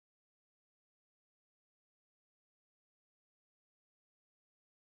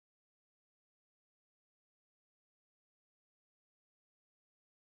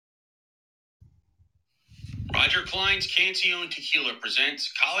Roger Klein's Cancion Tequila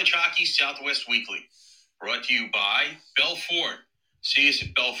presents College Hockey Southwest Weekly. Brought to you by Bell Ford. See us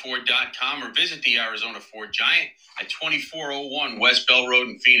at bellford.com or visit the Arizona Ford Giant at 2401 West Bell Road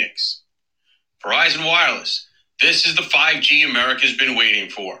in Phoenix. Verizon Wireless. This is the 5G America's been waiting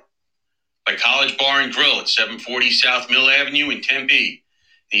for. By College Bar and Grill at 740 South Mill Avenue in Tempe.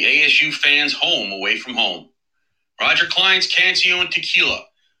 The ASU fans' home away from home. Roger Klein's Cancion Tequila.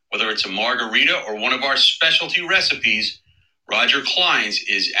 Whether it's a margarita or one of our specialty recipes, Roger Klein's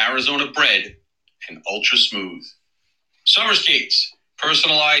is Arizona bred and ultra smooth. Summer Skates.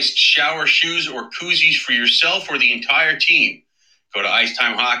 Personalized shower shoes or koozies for yourself or the entire team. Go to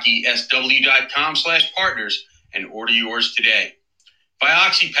IcetimeHockeySW.com/partners and order yours today. By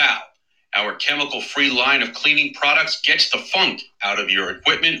OxyPal. Our chemical-free line of cleaning products gets the funk out of your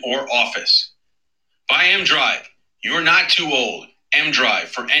equipment or office. By M-Drive. You're not too old. M-Drive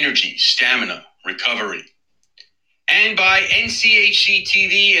for energy, stamina, recovery. And by NCHC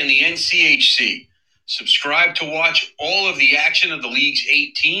TV and the NCHC. Subscribe to watch all of the action of the league's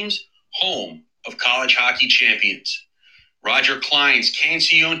 8 teams, home of college hockey champions. Roger Klein's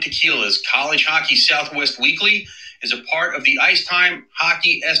Cancion Tequila's College Hockey Southwest Weekly is a part of the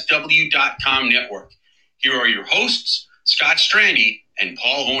IcetimeHockeySW.com network. Here are your hosts, Scott Strandy and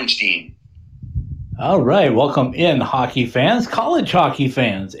Paul Hornstein. All right, welcome in, hockey fans, college hockey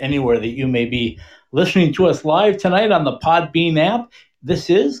fans, anywhere that you may be listening to us live tonight on the Podbean app. This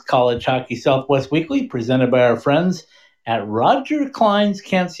is College Hockey Southwest Weekly, presented by our friends at Roger Klein's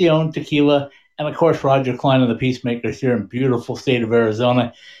Cancion Tequila, and of course, Roger Klein and the Peacemakers here in beautiful state of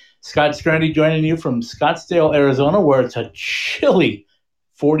Arizona. Scott Strandy joining you from Scottsdale, Arizona, where it's a chilly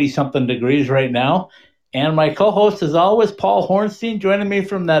 40-something degrees right now. And my co-host, as always, Paul Hornstein, joining me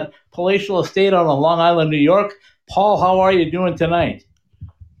from that palatial estate out on Long Island, New York. Paul, how are you doing tonight?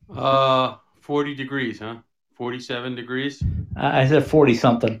 40 degrees, huh? 47 degrees? I said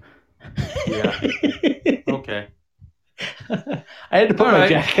 40-something. Yeah. Okay. I had to put my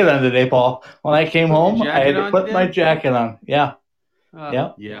jacket on today, Paul. When I came home, I had to put my jacket on. Yeah.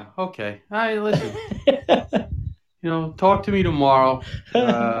 Yeah. Okay. All right, listen. Talk to me tomorrow.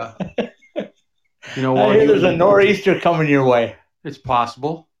 There's a nor'easter coming your way. It's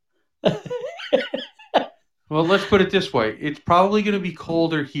possible. Well, let's put it this way. It's probably going to be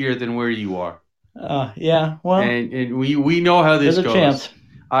colder here than where you are. Yeah. Well, and we know how this goes. There's a chance.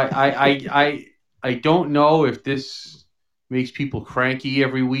 I don't know if this makes people cranky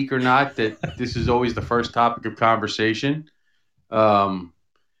every week or not, that this is always the first topic of conversation.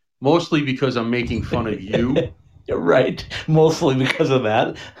 Mostly because I'm making fun of you. You're right. Mostly because of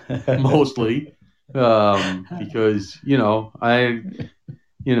that. Mostly. Because,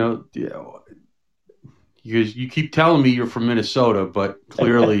 you keep telling me you're from Minnesota, but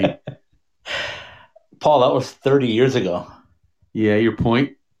clearly. Paul, that was 30 years ago. Yeah, your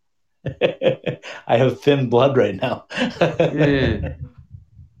point. I have thin blood right now.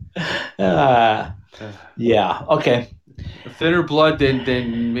 Yeah. Okay. Thinner blood than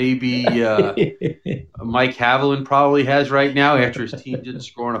maybe Mike Haviland probably has right now after his team didn't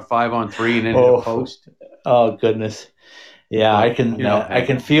score on a 5-on-3 and ended a post. Oh goodness. Yeah, I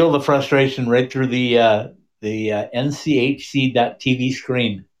can feel the frustration right through the NCHC.TV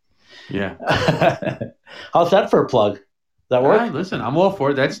screen. Yeah. How's that for a plug? That work? Listen, I'm all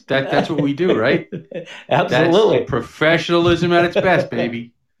for it. That's what we do, right? Absolutely. That's professionalism at its best,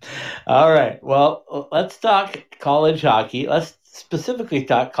 baby. All right. Well, let's talk college hockey. Let's specifically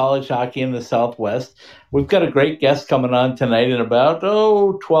talk college hockey in the Southwest. We've got a great guest coming on tonight in about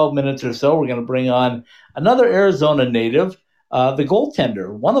 12 minutes or so. We're going to bring on another Arizona native, the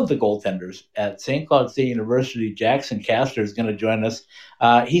goaltender, one of the goaltenders at St. Cloud State University, Jackson Castor, is going to join us.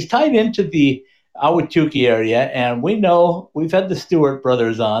 He's tied into the Ahwatukee area, and we know we've had the Stewart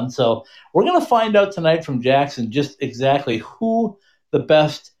brothers on, so we're going to find out tonight from Jackson just exactly who the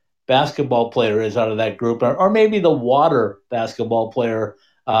best basketball player is out of that group, or maybe the water basketball player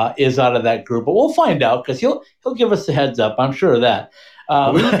is out of that group. But we'll find out because he'll give us the heads up. I'm sure of that.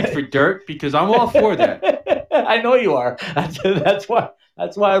 Are we looking for dirt? Because I'm all for that. I know you are. That's why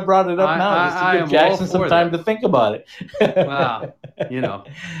I brought it up now, just to give Jackson some time to think about it. Wow.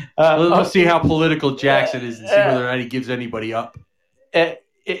 Let's see how political Jackson is and see whether or not he gives anybody up.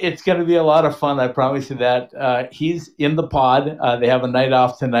 It's going to be a lot of fun. I promise you that. He's in the pod. They have a night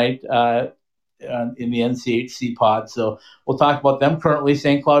off tonight in the NCHC pod. So we'll talk about them. Currently,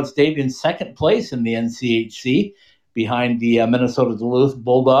 St. Cloud State in second place in the NCHC behind the Minnesota Duluth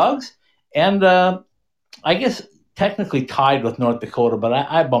Bulldogs. And I guess technically tied with North Dakota, but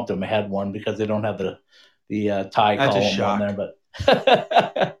I bumped them ahead one because they don't have the tie column on there. But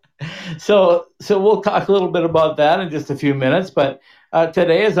So we'll talk a little bit about that in just a few minutes. But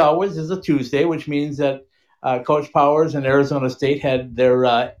today, as always, is a Tuesday, which means that Coach Powers and Arizona State had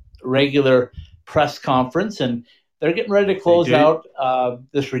their regular press conference, and they're getting ready to close out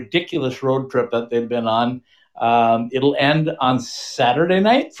this ridiculous road trip that they've been on. It'll end on Saturday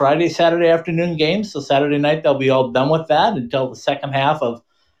night, Saturday afternoon games. So Saturday night, they'll be all done with that until the second half of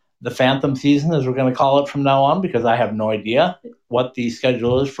the Phantom season, as we're going to call it from now on, because I have no idea what the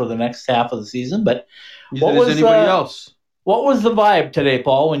schedule is for the next half of the season. But what was anybody else? What was the vibe today,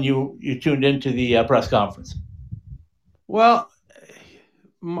 Paul, when you tuned into the press conference? Well,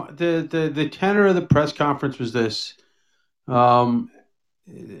 the tenor of the press conference was this. The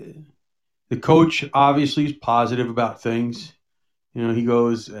coach obviously is positive about things. He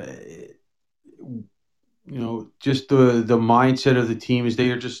goes, just the mindset of the team is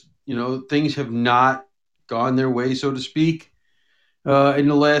they are just, things have not gone their way, so to speak, in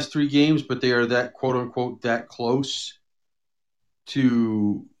the last 3 games, but they are that quote unquote that close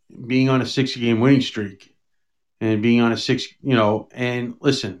to being on a 6-game winning streak and being on a 6, and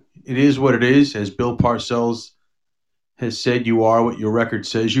listen, it is what it is. As Bill Parcells has said, you are what your record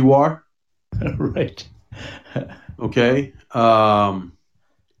says you are. Right. Okay.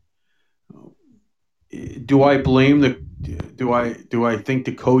 Do I blame do I think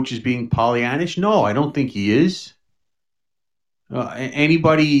the coach is being Pollyannish? No, I don't think he is.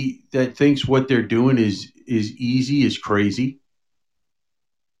 Anybody that thinks what they're doing is easy is crazy.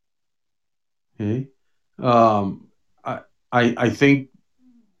 Okay. I think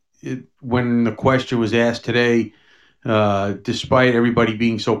when the question was asked today, despite everybody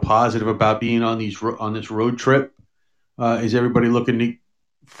being so positive about being on this road trip, is everybody looking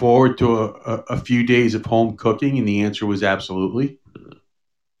forward to a few days of home cooking? And the answer was absolutely.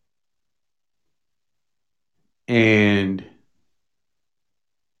 And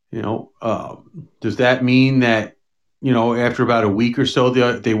does that mean that after about a week or so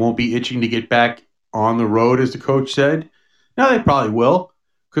they won't be itching to get back on the road, as the coach said? No, they probably will,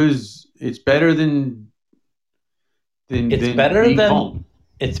 because it's better than home.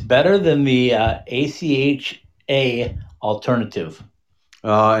 It's better than the ACHA alternative.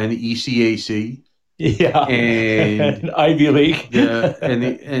 And the ECAC. Yeah. And Ivy League. Yeah,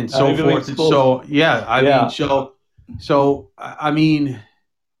 and so Ivy forth. And so, yeah, I mean,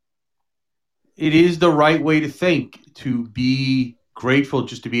 it is the right way to think, to be grateful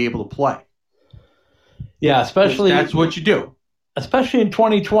just to be able to play. Yeah, especially that's what you do. Especially in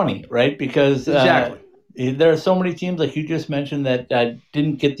 2020, right? Because exactly. There are so many teams, like you just mentioned, that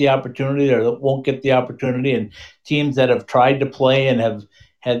didn't get the opportunity or won't get the opportunity, and teams that have tried to play and have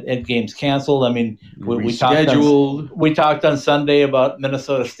had games canceled. I mean, we talked on Sunday about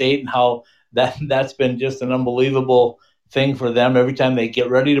Minnesota State and how that's been just an unbelievable thing for them. Every time they get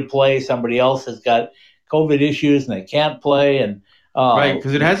ready to play, somebody else has got COVID issues and they can't play. And right,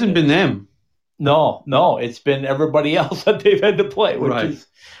 because it hasn't been them. No, it's been everybody else that they've had to play,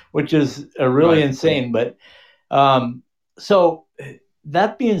 which is really insane. But so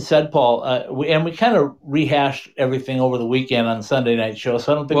that being said, Paul, we kind of rehashed everything over the weekend on the Sunday night show,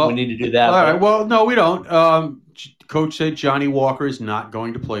 so I don't think we need to do that. All right. Well, no, we don't. Coach said Johnny Walker is not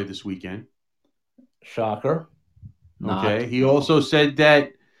going to play this weekend. Shocker. Okay. He also said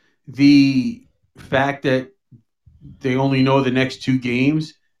that the fact that they only know the next 2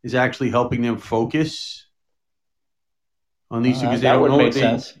 games is actually helping them focus on these 2, because they don't know what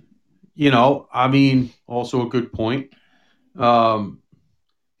sense. I mean, also a good point. He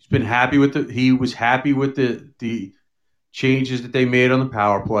was happy with the changes that they made on the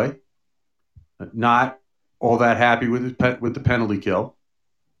power play. Not all that happy with the penalty kill.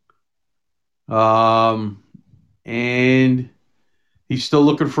 And he's still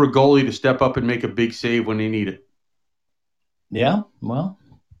looking for a goalie to step up and make a big save when they need it. Yeah, well,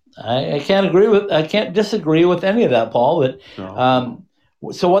 I can't disagree with any of that, Paul. But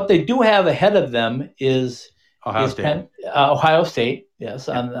so what they do have ahead of them is Ohio State. Yes,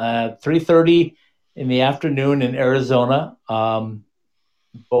 on 3:30 in the afternoon in Arizona,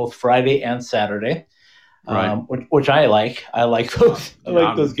 both Friday and Saturday. Right. Which I like. I like those. I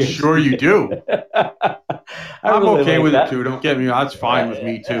like those games. Sure, you do. I'm really okay with that. It too. Don't get me. That's fine with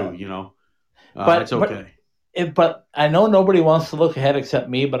me too. But it's okay. But I know nobody wants to look ahead except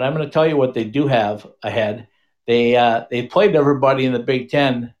me. But I'm going to tell you what they do have ahead. They played everybody in the Big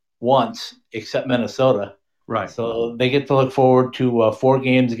Ten once except Minnesota. Right. So they get to look forward to 4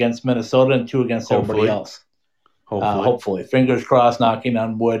 games against Minnesota and 2 against everybody else. Hopefully. Fingers crossed, knocking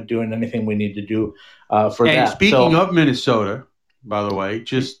on wood, doing anything we need to do for that. And speaking of Minnesota, by the way,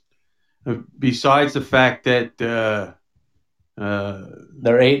 just besides the fact that they're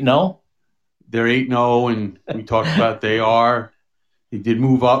 8-0? they're 8-0, and we talked about they did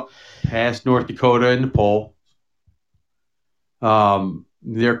move up past North Dakota in the poll.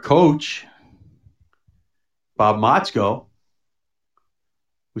 Their coach, Bob Motzko,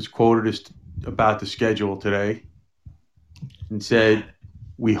 was quoted about the schedule today and said,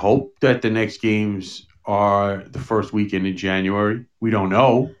 "We hope that the next games are the first weekend in January. We don't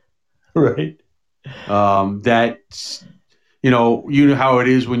know." Right. That's, you know how it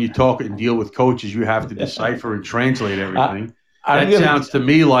is when you talk and deal with coaches. You have to decipher and translate everything. That sounds to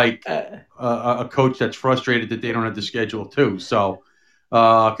me like a coach that's frustrated that they don't have the schedule too. So,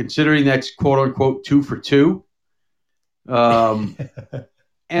 considering that's quote unquote 2 for 2, and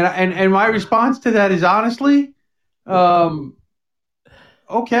my response to that is honestly, okay.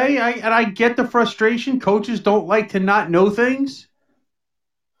 I get the frustration. Coaches don't like to not know things,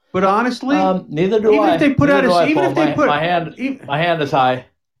 but honestly, neither do even I. if they put Neither out do I, even Paul. if they put my hand is high.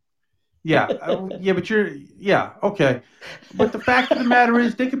 Yeah, but okay. But the fact of the matter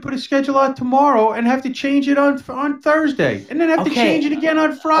is, they could put a schedule out tomorrow and have to change it on Thursday, and then have to change it again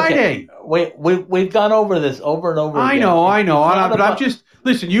on Friday. Okay. We've gone over this over and over again. I know. But I'm just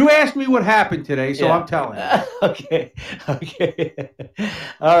listen. You asked me what happened today, so I'm telling you. Okay.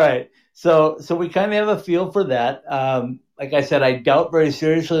 All right. So we kind of have a feel for that. Like I said, I doubt very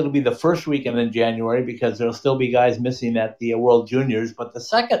seriously it'll be the first weekend in January because there'll still be guys missing at the World Juniors, but the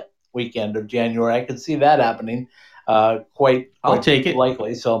second weekend of January, I could see that happening quite I'll take it.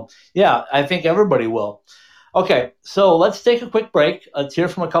 Likely. So, yeah, I think everybody will. Okay, so let's take a quick break. Let's hear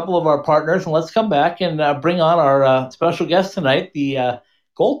from a couple of our partners, and let's come back and bring on our special guest tonight, the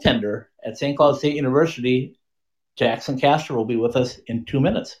goaltender at St. Cloud State University, Jackson Castor, will be with us in 2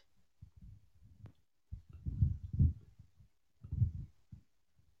 minutes.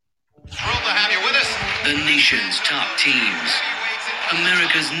 Thrilled to have you with us. The nation's top teams.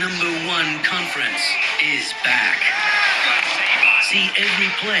 America's #1 conference is back. See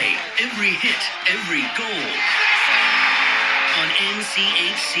every play, every hit, every goal on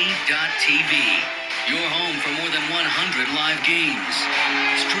NCHC.TV. Your home for more than 100 live games.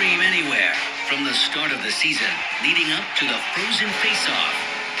 Stream anywhere from the start of the season, leading up to the Frozen Face-Off.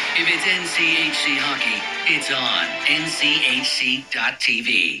 If it's NCHC hockey, it's on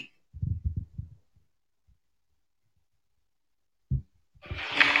NCHC.TV.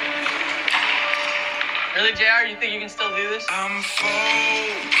 Really, JR? You think you can still do this? I'm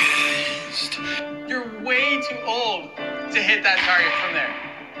focused. You're way too old to hit that target from there.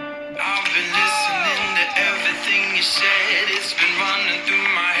 I've been listening to everything you said. It's been running through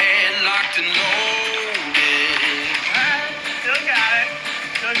my head, locked and loaded. Still got it.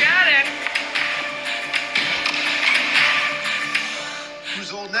 Still got it.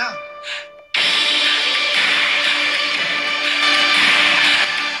 Who's old now?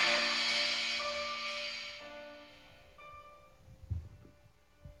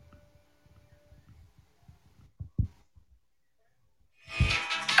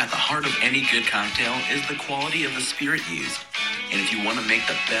 At the heart of any good cocktail is the quality of the spirit used. And if you want to make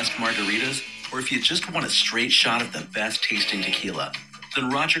the best margaritas, or if you just want a straight shot of the best tasting tequila, then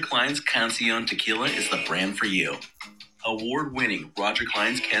Roger Klein's Cancion Tequila is the brand for you. Award-winning Roger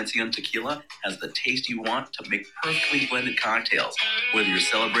Klein's Cancion Tequila has the taste you want to make perfectly blended cocktails, whether you're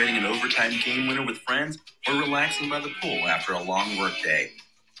celebrating an overtime game winner with friends or relaxing by the pool after a long work day.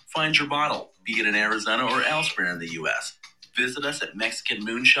 Find your bottle, be it in Arizona or elsewhere in the U.S. Visit us at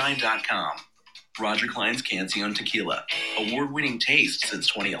MexicanMoonshine.com. Roger Klein's Cancion Tequila, award-winning taste since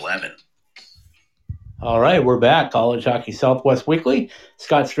 2011. All right, we're back. College Hockey Southwest Weekly.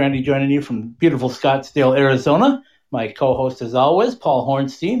 Scott Strandy joining you from beautiful Scottsdale, Arizona. My co-host, as always, Paul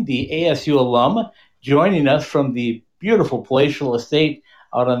Hornstein, the ASU alum, joining us from the beautiful palatial estate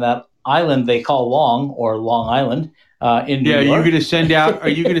out on that island they call Long Island in New York. Are you going to send out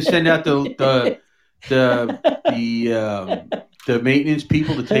the maintenance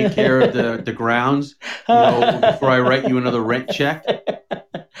people to take care of the grounds before I write you another rent check?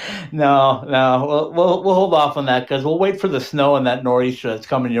 No, we'll hold off on that because we'll wait for the snow and that nor'easter that's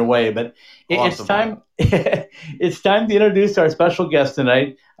coming your way. But it's time. It's time to introduce our special guest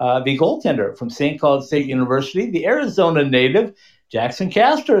tonight, the goaltender from St. Cloud State University, the Arizona native, Jackson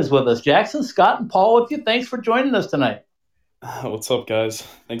Castor is with us. Jackson, Scott, and Paul with you. Thanks for joining us tonight. What's up, guys?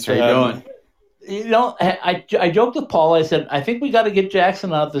 Thanks for having me. You know, I joked with Paul. I said, I think we got to get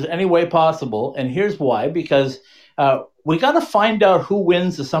Jackson out if there's any way possible. And here's why, because we got to find out who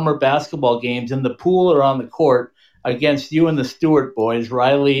wins the summer basketball games in the pool or on the court against you and the Stewart boys,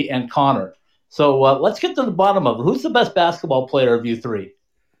 Riley and Connor. So let's get to the bottom of it. Who's the best basketball player of you three?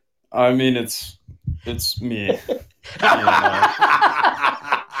 I mean, it's me.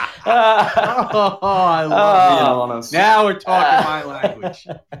 I love it. Now we're talking my language.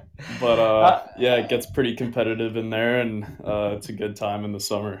 But yeah, it gets pretty competitive in there, and it's a good time in the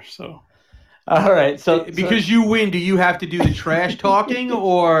summer. So, all right. So because you win, do you have to do the trash talking,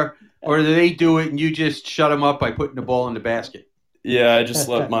 or do they do it and you just shut them up by putting the ball in the basket? Yeah, I just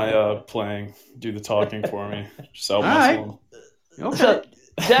let my playing do the talking for me. Just out muscle them. Okay. So,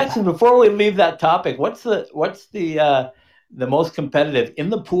 Jackson, before we leave that topic, what's the most competitive, in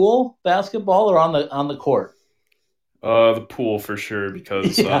the pool basketball or on the court? The pool for sure,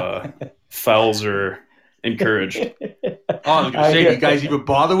 because fouls are encouraged. I was going to say, you guys even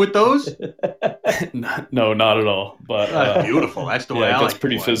bother with those? No, not at all. But that's beautiful. That's the way I like it. It's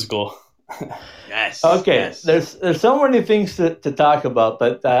pretty physical. Yes. Okay. Yes. There's so many things to talk about,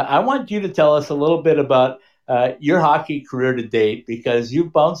 but I want you to tell us a little bit about your hockey career to date, because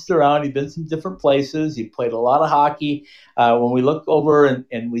you've bounced around. You've been some different places. You played a lot of hockey. When we look over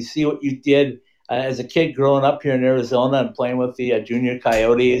and we see what you did as a kid growing up here in Arizona and playing with the Junior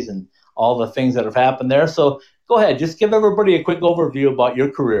Coyotes and all the things that have happened there. So go ahead. Just give everybody a quick overview about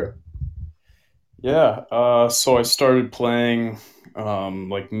your career. Yeah. So I started playing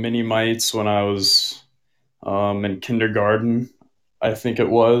like mini mites when I was in kindergarten. I think it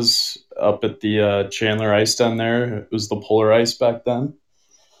was up at the Chandler Ice down there. It was the Polar Ice back then.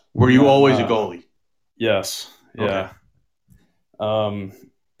 Were you always a goalie? Yes. Yeah. Okay.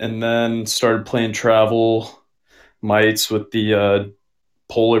 And then started playing travel mites with the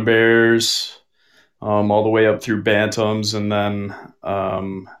Polar Bears, all the way up through Bantams. And then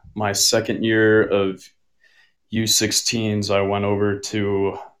my second year of U16s, I went over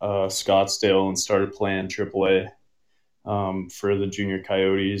to Scottsdale and started playing AAA for the Junior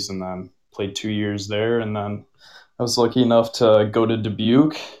Coyotes, and then played 2 years there. And then I was lucky enough to go to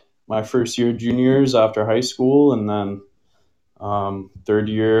Dubuque my first year of juniors after high school, and then third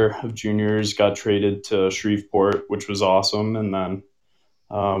year of juniors got traded to Shreveport, which was awesome, and then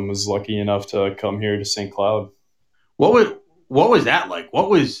was lucky enough to come here to St. Cloud. What was that like? What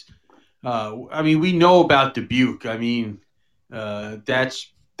was I mean, we know about Dubuque. I mean,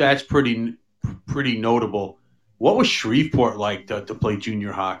 that's pretty notable. What was Shreveport like to play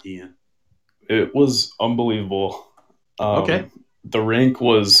junior hockey in? It was unbelievable. Okay. The rink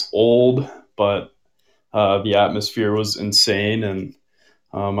was old, but the atmosphere was insane, and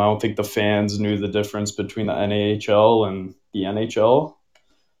I don't think the fans knew the difference between the NAHL and the NHL.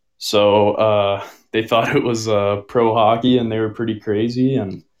 So they thought it was pro hockey, and they were pretty crazy,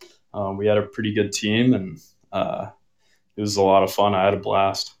 and we had a pretty good team, and it was a lot of fun. I had a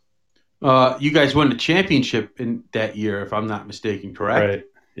blast. You guys won the championship in that year, if I'm not mistaken, correct? Right.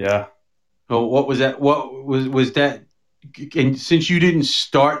 Yeah. Oh, what was that? What was that? And since you didn't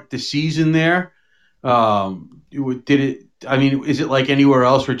start the season there, did it? I mean, is it like anywhere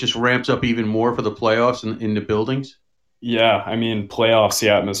else where it just ramps up even more for the playoffs in the buildings? Yeah, I mean, playoffs, the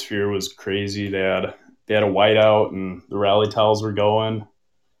atmosphere was crazy. They had a whiteout, and the rally towels were going,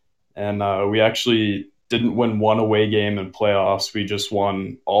 and we actually didn't win one away game in playoffs. We just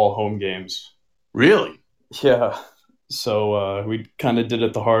won all home games. Really? Yeah. So we kind of did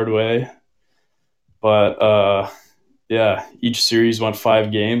it the hard way. But yeah, each series went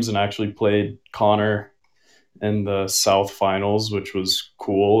 5 games, and actually played Connor in the South Finals, which was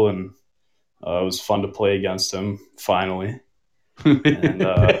cool, and it was fun to play against him finally. And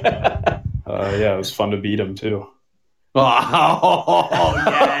yeah, it was fun to beat him too. Oh,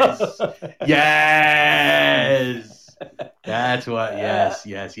 yes. Yes. That's what. Yes.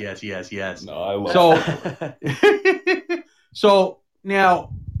 No, I love it. So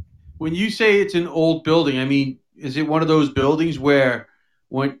now, when you say it's an old building, I mean, is it one of those buildings where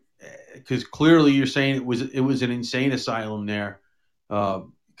because clearly you're saying it was an insane asylum there.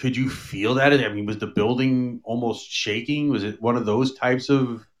 Could you feel that? I mean, was the building almost shaking? Was it one of those types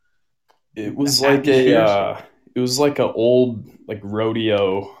of? It was like a old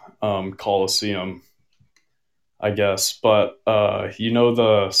rodeo coliseum, I guess. But you know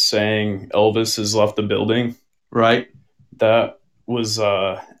the saying, Elvis has left the building? Right. That was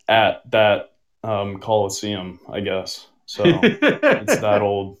at that coliseum, I guess. So it's that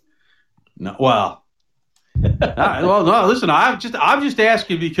old. No, well, no. Listen, I'm just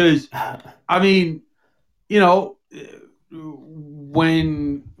asking because, I mean, you know,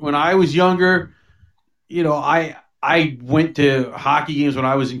 when I was younger, you know, I went to hockey games when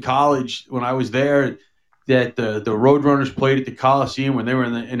I was in college. When I was there, that the Roadrunners played at the Coliseum when they were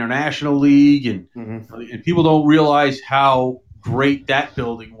in the International League, and and people don't realize how great that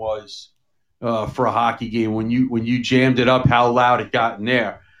building was for a hockey game when you jammed it up, how loud it got in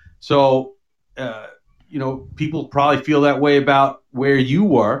there. So, you know, people probably feel that way about where you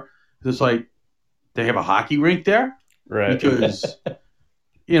were. It's like they have a hockey rink there, Right. because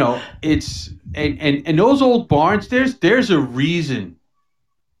it's and those old barns. There's a reason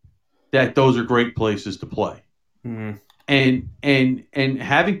that those are great places to play, and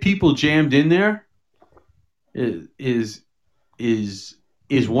having people jammed in there is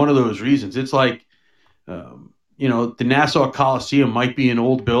one of those reasons. It's like the Nassau Coliseum might be an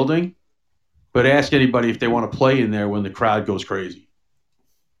old building, but ask anybody if they want to play in there when the crowd goes crazy.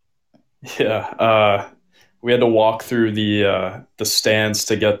 Yeah, we had to walk through the stands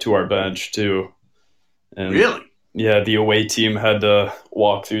to get to our bench too. And really? Yeah, the away team had to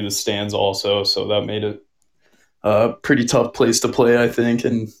walk through the stands also, so that made it a pretty tough place to play, I think,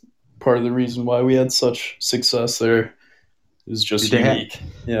 and part of the reason why we had such success there. It was just unique.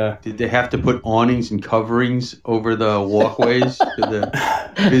 Yeah. Did they have to put awnings and coverings over the walkways for the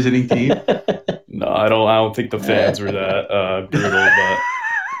visiting team? No, I don't think the fans were that brutal, but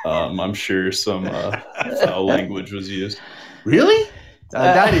I'm sure some foul language was used. Really?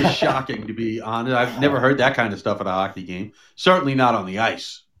 That is shocking, to be honest. I've never heard that kind of stuff at a hockey game. Certainly not on the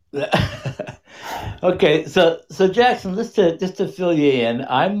ice. Okay, so Jackson, just to fill you in,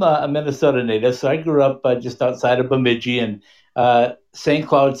 I'm a Minnesota native, so I grew up just outside of Bemidji, and St.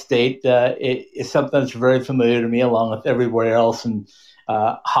 Cloud State is something that's very familiar to me, along with everywhere else in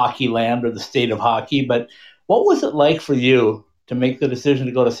hockey land or the state of hockey. But what was it like for you to make the decision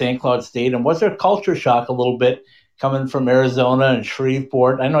to go to St. Cloud State, and was there culture shock a little bit coming from Arizona and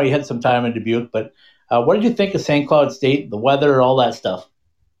Shreveport? I know you had some time in Dubuque, but what did you think of St. Cloud State, the weather, all that stuff?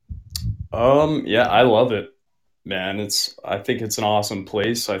 Yeah, I love it, man. I think it's an awesome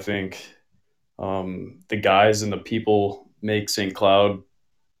place. I think the guys and the people make St. Cloud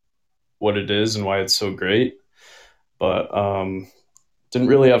what it is and why it's so great. But didn't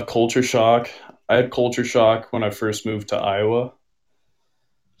really have culture shock. I had culture shock when I first moved to Iowa.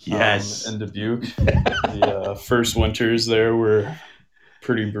 Yes. In Dubuque. The first winters there were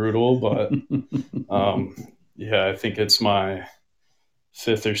pretty brutal, but yeah, I think it's my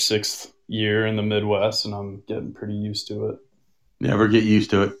 5th or 6th year in the Midwest, and I'm getting pretty used to it. Never get used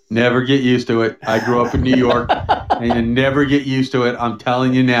to it. Never get used to it. I grew up in New York, and you never get used to it. I'm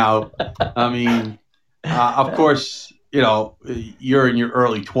telling you now. I mean, of course, you're in your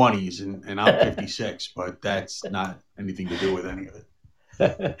early 20s, and I'm 56, but that's not anything to do with any of it.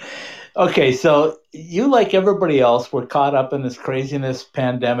 Okay, so you, like everybody else, were caught up in this craziness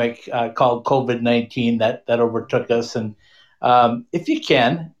pandemic called COVID-19 that overtook us. And if you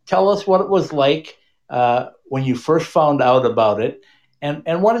can, tell us what it was like when you first found out about it,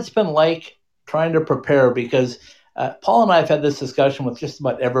 and what it's been like trying to prepare, because Paul and I have had this discussion with just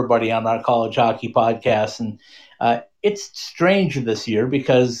about everybody on our college hockey podcast, and it's strange this year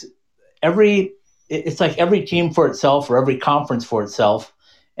because it's like every team for itself or every conference for itself.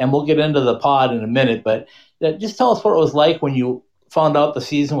 And we'll get into the pod in a minute, but just tell us what it was like when you found out the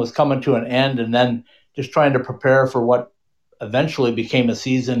season was coming to an end, and then just trying to prepare for what eventually became a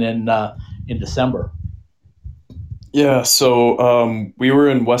season in December. Yeah, so we were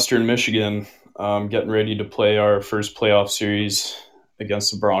in Western Michigan getting ready to play our first playoff series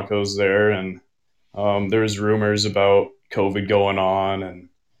against the Broncos there, and there was rumors about COVID going on, and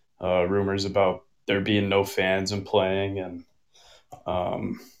rumors about there being no fans and playing, and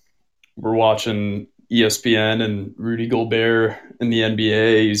we're watching ESPN and Rudy Gobert in the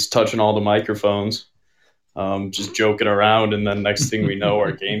NBA. He's touching all the microphones, just joking around. And then next thing we know,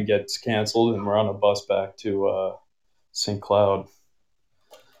 our game gets canceled and we're on a bus back to St. Cloud.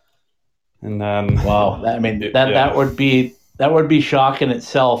 And then, wow, that would be shock in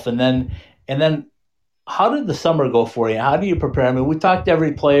itself. And then how did the summer go for you? How do you prepare? I mean, we talked to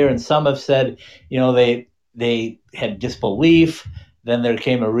every player, and some have said, they had disbelief. Then there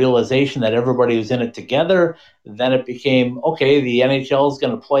came a realization that everybody was in it together. Then it became, okay, the NHL is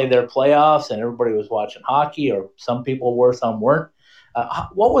going to play their playoffs, and everybody was watching hockey, or some people were, some weren't.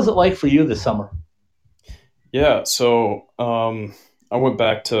 What was it like for you this summer? Yeah, so I went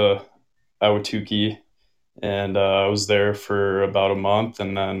back to Ahwatukee, and I was there for about a month,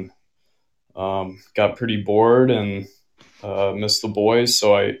 and then got pretty bored and missed the boys.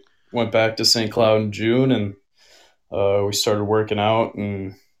 So I went back to St. Cloud in June, and we started working out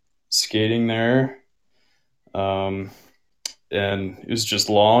and skating there. And it was just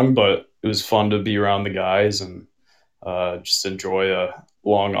long, but it was fun to be around the guys and just enjoy a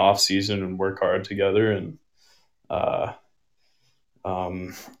long off season and work hard together. And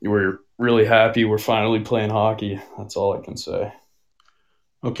we're really happy we're finally playing hockey. That's all I can say.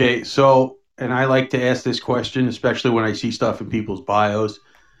 Okay, so, and I like to ask this question, especially when I see stuff in people's bios.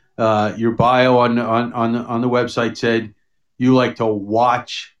 Your bio on the website said you like to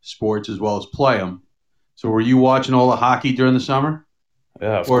watch sports as well as play them. So were you watching all the hockey during the summer?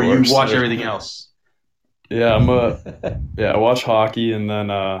 Yeah, of or course. you watch everything else? Yeah, I watch hockey and then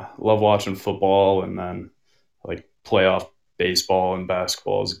love watching football, and then like playoff baseball and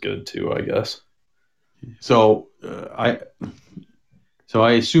basketball is good too, I guess. So I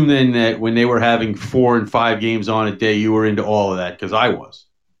assume then that when they were having 4 and 5 games on a day, you were into all of that, because I was.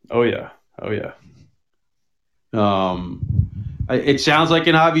 Oh yeah. It sounds like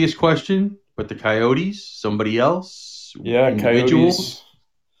an obvious question, but the Coyotes, somebody else? Yeah, Individuals? Coyotes.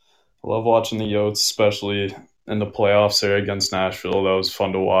 I love watching the Yotes, especially in the playoffs there against Nashville. That was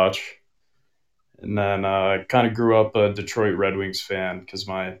fun to watch. And then I kind of grew up a Detroit Red Wings fan because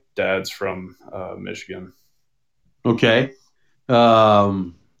my dad's from Michigan. Okay.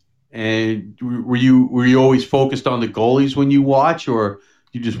 And were you always focused on the goalies when you watch, or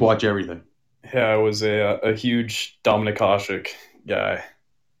you just watch everything? Yeah, I was a huge Dominik Hasek guy.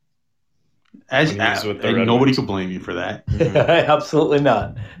 And nobody could blame you for that. Absolutely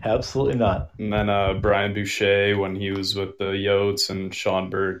not. And then Brian Boucher when he was with the Yotes, and Sean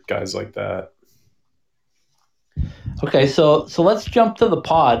Burke, guys like that. Okay, so let's jump to the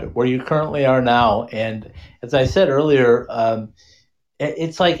pod where you currently are now. And as I said earlier,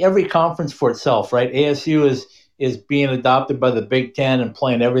 it's like every conference for itself, right? ASU is being adopted by the Big Ten and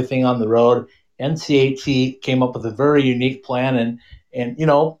playing everything on the road. NCHC came up with a very unique plan, and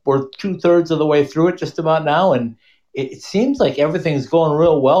we're 2/3 of the way through it just about now, and it seems like everything's going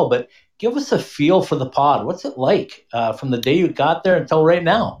real well. But give us a feel for the pod. What's it like from the day you got there until right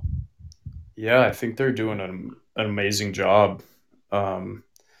now? Yeah, I think they're doing an amazing job.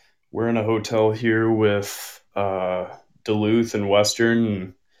 We're in a hotel here with Duluth and Western,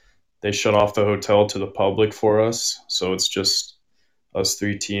 and they shut off the hotel to the public for us. So it's just us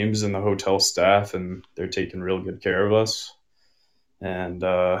 3 teams and the hotel staff, and they're taking real good care of us. And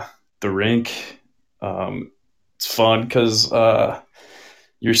the rink, it's fun because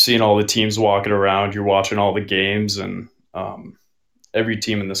you're seeing all the teams walking around, you're watching all the games, and every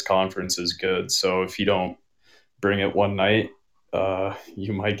team in this conference is good. So if you don't bring it one night,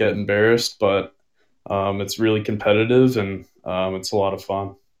 you might get embarrassed, but it's really competitive, and it's a lot of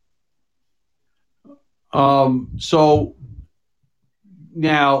fun. So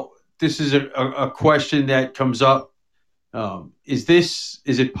now this is a question that comes up. Is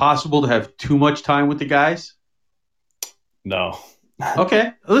it possible to have too much time with the guys? No.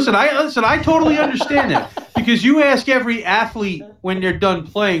 Okay. Listen, I totally understand that, because you ask every athlete when they're done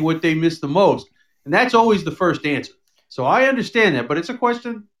playing what they miss the most, and that's always the first answer. So I understand that, but it's a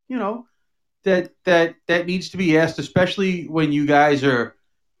question, that needs to be asked, especially when you guys are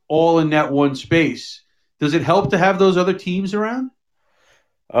all in that one space. Does it help to have those other teams around?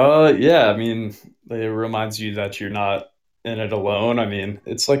 Yeah. I mean, it reminds you that you're not in it alone. I mean,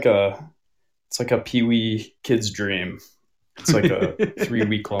 it's like a Pee-wee kid's dream. It's like a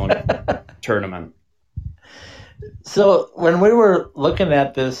 3-week-long tournament. So when we were looking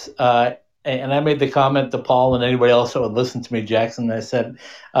at this, and I made the comment to Paul and anybody else that would listen to me, Jackson, I said,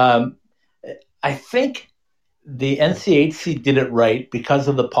 I think the NCHC did it right because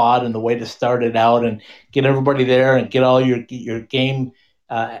of the pod and the way to start it out and get everybody there and get all your game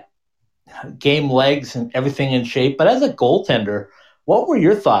legs and everything in shape. But as a goaltender, what were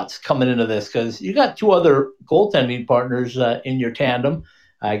your thoughts coming into this? Because you got 2 other goaltending partners in your tandem.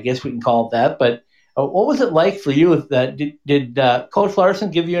 I guess we can call it that. But what was it like for you? Did Coach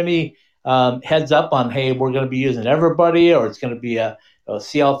Larson give you any heads up on, hey, we're going to be using everybody, or it's going to be a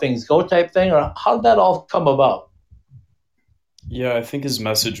see how things go type thing? Or how did that all come about? Yeah, I think his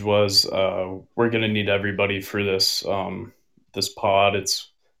message was we're going to need everybody for this this pod. It's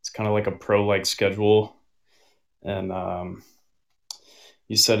kind of like a pro-like schedule. And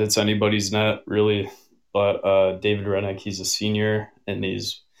he said it's anybody's net, really. But David Rennick, he's a senior, and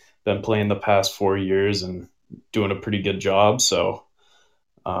he's been playing the past 4 years and doing a pretty good job. So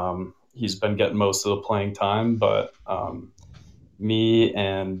he's been getting most of the playing time. But me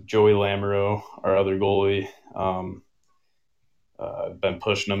and Joey Lamoureux, our other goalie, been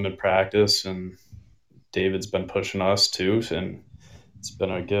pushing him in practice, and David's been pushing us too. And it's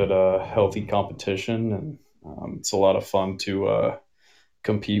been a good, healthy competition, and it's a lot of fun to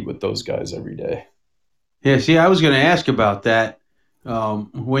compete with those guys every day. Yeah, see, I was going to ask about that.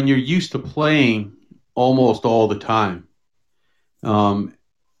 When you're used to playing almost all the time, and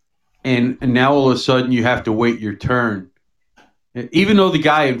now all of a sudden you have to wait your turn, even though the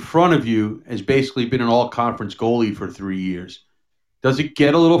guy in front of you has basically been an all-conference goalie for 3 years, does it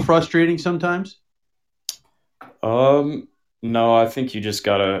get a little frustrating sometimes? No, I think you just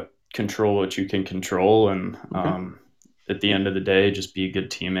got to control what you can control, and at the end of the day, just be a good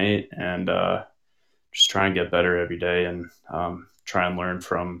teammate and just try and get better every day and try and learn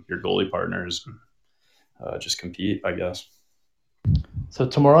from your goalie partners and just compete, I guess. So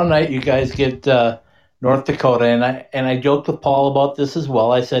tomorrow night you guys get North Dakota, and I joked with Paul about this as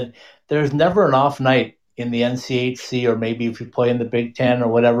well. I said there's never an off night in the NCHC, or maybe if you play in the Big Ten or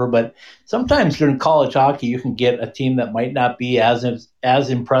whatever, but sometimes during college hockey you can get a team that might not be as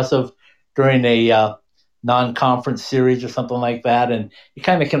impressive during a non-conference series or something like that, and you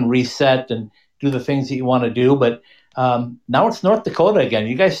kind of can reset and do the things that you want to do. But now it's North Dakota again.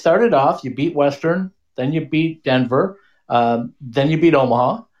 You guys started off, you beat Western, then you beat Denver, then you beat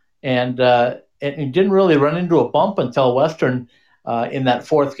Omaha, and you didn't really run into a bump until Western in that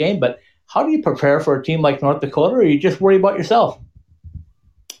fourth game. But how do you prepare for a team like North Dakota, or you just worry about yourself?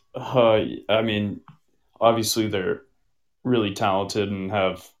 I mean, obviously they're really talented and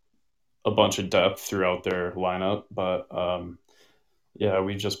have a bunch of depth throughout their lineup, but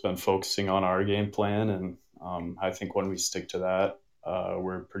we've just been focusing on our game plan, and I think when we stick to that,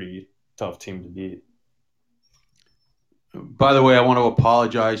 we're a pretty tough team to beat. By the way, I want to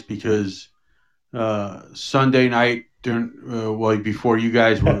apologize because Sunday night, before you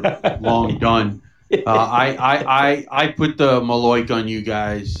guys were long done, I put the Maloik on you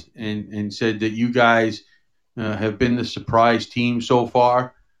guys and said that you guys have been the surprise team so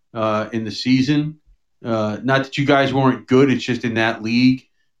far in the season. Not that you guys weren't good, it's just in that league,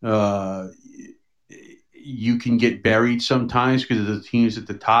 you can get buried sometimes because of the teams at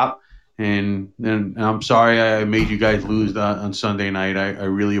the top. And I'm sorry I made you guys lose on Sunday night. I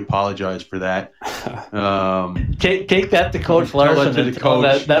really apologize for that. Take that to Coach Larson. Tell that to the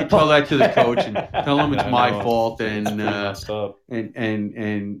coach. Tell that to the coach and tell him it's my fault. And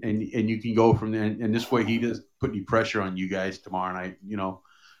you can go from there. And this way he doesn't put any pressure on you guys tomorrow night. And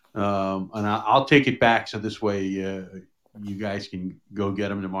I'll take it back so this way you guys can go get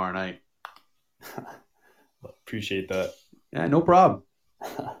him tomorrow night. Appreciate that. Yeah, no problem.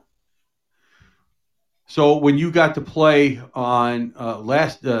 So when you got to play on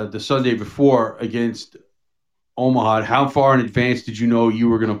the Sunday before against Omaha, how far in advance did you know you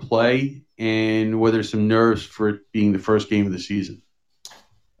were going to play, and were there some nerves for it being the first game of the season?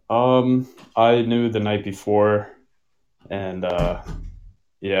 I knew the night before, and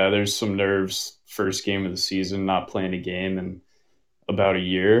there's some nerves. First game of the season, not playing a game in about a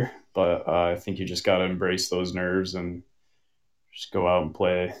year, but I think you just got to embrace those nerves and just go out and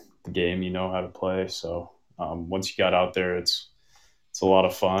play the game you know how to play. So once you got out there, it's a lot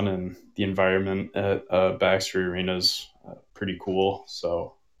of fun, and the environment at Baxter Arena is pretty cool.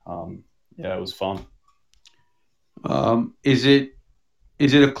 So it was fun. Is it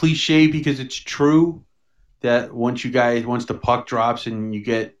a cliche because it's true that once the puck drops and you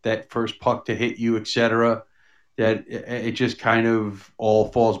get that first puck to hit you, etc., that it just kind of all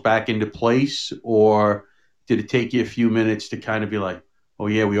falls back into place? Or did it take you a few minutes to kind of be like, oh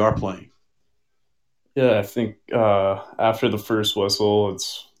yeah, we are playing? Yeah, I think after the first whistle,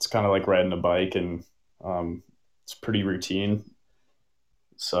 it's kind of like riding a bike, and it's pretty routine.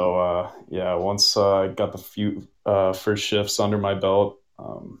 So once I got the few first shifts under my belt,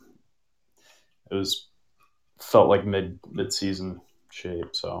 it felt like mid-season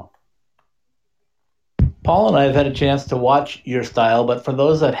shape. So Paul and I have had a chance to watch your style, but for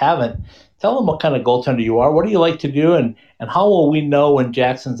those that haven't, tell them what kind of goaltender you are. What do you like to do, and how will we know when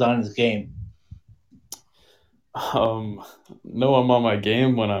Jackson's on his game? No, I'm on my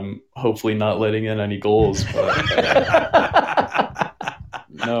game when I'm hopefully not letting in any goals. But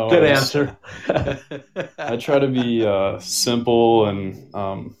no, good answer. I try to be simple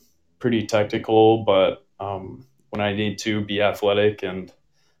and pretty technical, but when I need to, be athletic and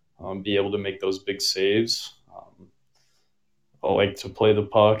be able to make those big saves. I like to play the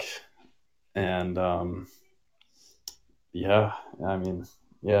puck, and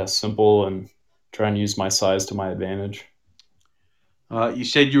simple and try and use my size to my advantage. You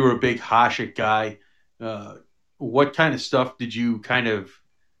said you were a big Hasek guy. What kind of stuff did you kind of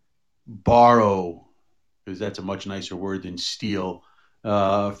borrow, because that's a much nicer word than steal,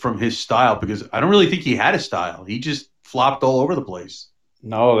 from his style? Because I don't really think he had a style. He just flopped all over the place.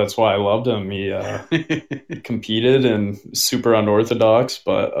 No, that's why I loved him. He competed and super unorthodox,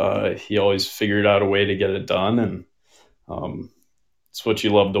 but he always figured out a way to get it done, and it's what you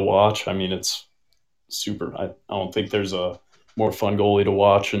love to watch. I mean, it's super. I don't think there's a more fun goalie to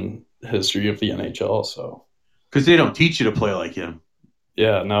watch in the history of the NHL. So, because they don't teach you to play like him.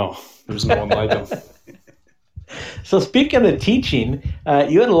 Yeah, no, there's no one like him. So speaking of teaching,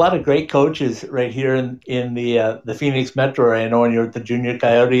 you had a lot of great coaches right here in the Phoenix Metro area. I know when you were at the Junior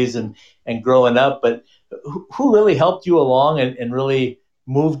Coyotes and growing up, but who really helped you along and really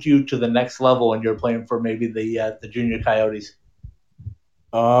moved you to the next level when you're playing for maybe the junior Coyotes?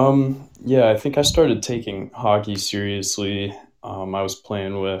 Yeah, I think I started taking hockey seriously. I was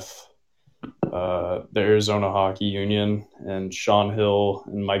playing with the Arizona Hockey Union, and Sean Hill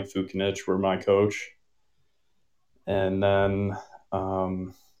and Mike Vukanich were my coach. And then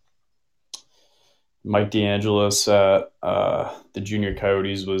Mike DeAngelis at the Junior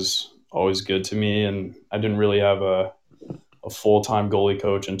Coyotes was always good to me, and I didn't really have a full-time goalie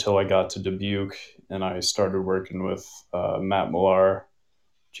coach until I got to Dubuque, and I started working with Matt Millar.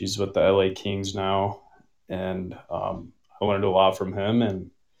 He's with the LA Kings now, and I learned a lot from him,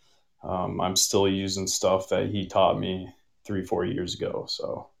 and I'm still using stuff that he taught me 3-4 years ago.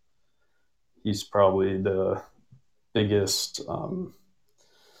 So he's probably the biggest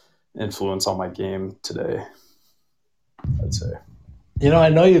influence on my game today, I'd say. I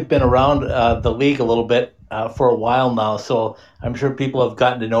know you've been around the league a little bit for a while now, so I'm sure people have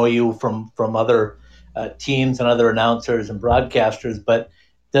gotten to know you from other teams and other announcers and broadcasters. But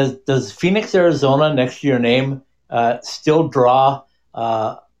does Phoenix, Arizona, next to your name, still draw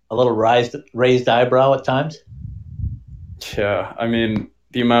a little raised eyebrow at times? Yeah, I mean,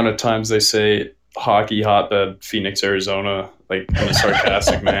 the amount of times they say hockey hotbed Phoenix, Arizona, like in a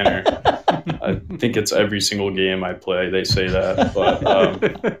sarcastic manner. I think it's every single game I play they say that,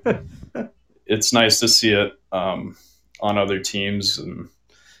 but it's nice to see it on other teams. And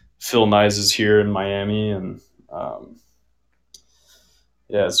Phil Nyes is here in Miami, and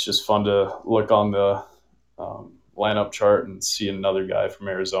it's just fun to look on the lineup chart and see another guy from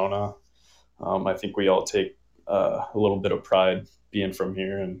Arizona. I think we all take a little bit of pride being from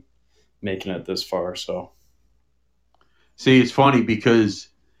here and making it this far. So, see, it's funny because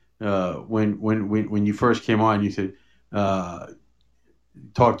when you first came on, you said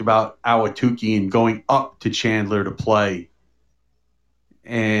talked about Awatuki and going up to Chandler to play,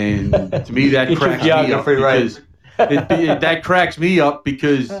 and to me that cracks me up because that cracks me up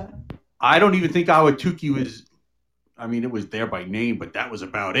because I don't even think Awatuki was. I mean, it was there by name, but that was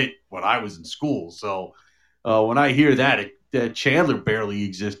about it when I was in school. So when I hear that Chandler barely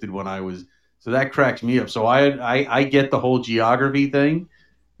existed when I was, so that cracks me up. So I get the whole geography thing.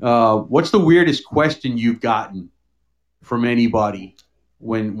 What's the weirdest question you've gotten from anybody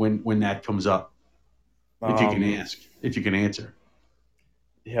when that comes up? If you can answer.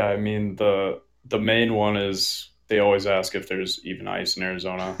 Yeah, I mean the main one is they always ask if there's even ice in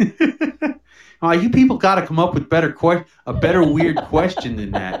Arizona. You people got to come up with a better weird question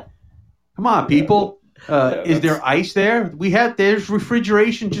than that. Come on, people. Is there ice there? There's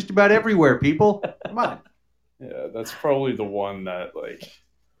refrigeration just about everywhere, people. Come on. Yeah, that's probably the one that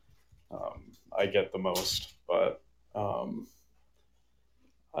I get the most, but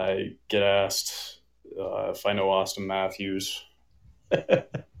I get asked if I know Austin Matthews. Then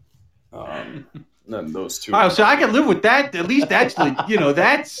those two. Oh, so I can live with that. At least that's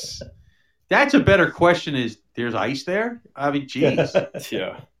that's a better question. Is there's ice there? I mean, geez.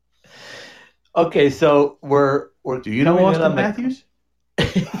 Yeah. Okay, so we're do you know Austin Matthews?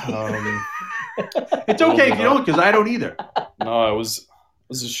 It's okay if you don't, because I don't either. No, I was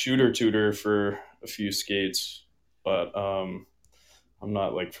a shooter tutor for a few skates, but I'm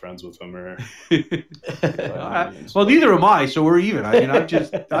not friends with him or. Well, neither am I, so we're even. I mean, I'm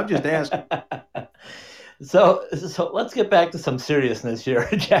just asking. So let's get back to some seriousness here,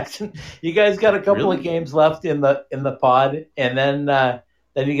 Jackson. You guys got a couple of games left in the pod, and then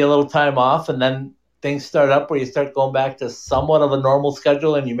you get a little time off, and then things start up where you start going back to somewhat of a normal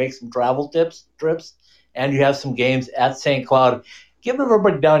schedule, and you make some travel trips, and you have some games at St. Cloud. Give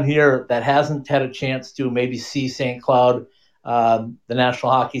everybody down here that hasn't had a chance to maybe see St. Cloud, the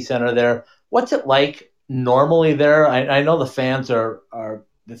National Hockey Center there. What's it like normally there? I know the fans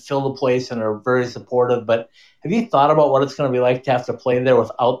they fill the place and are very supportive, but have you thought about what it's going to be like to have to play there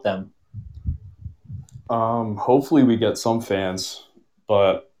without them? Hopefully we get some fans,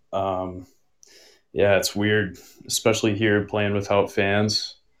 but it's weird, especially here playing without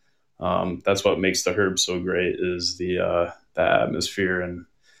fans. That's what makes the Herb so great is the atmosphere and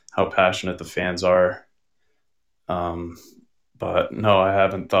how passionate the fans are. But no, I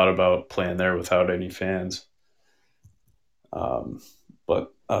haven't thought about playing there without any fans.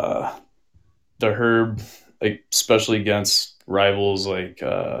 But the Herb, especially against rivals like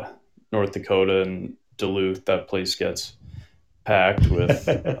North Dakota and Duluth, that place gets packed with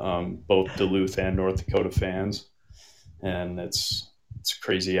both Duluth and North Dakota fans, and it's a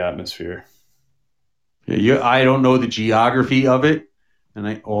crazy atmosphere. Yeah, I don't know the geography of it,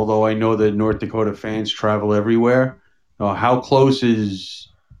 and although I know that North Dakota fans travel everywhere, how close is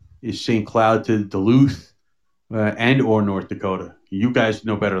is St. Cloud to Duluth and or North Dakota? You guys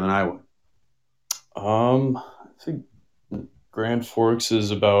know better than I would. I think Grand Forks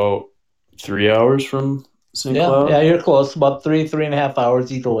is about 3 hours from St. Cloud. Yeah, you're close. About 3.5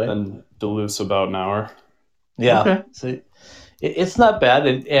 hours either way. And Duluth's about an hour. Yeah. Okay. So it's not bad.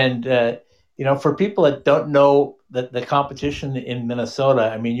 And for people that don't know the competition in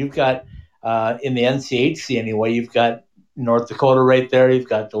Minnesota, I mean, you've got in the NCHC anyway, you've got North Dakota right there. You've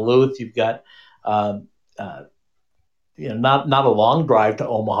got Duluth. You've got not a long drive to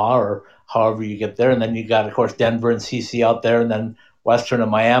Omaha or however you get there, and then you got, of course, Denver and CC out there, and then Western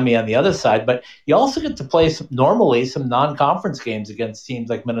and Miami on the other side. But you also get to play some non-conference games against teams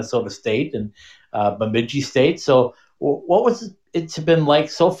like Minnesota State and Bemidji State. So what was it been like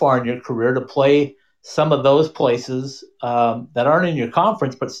so far in your career to play some of those places that aren't in your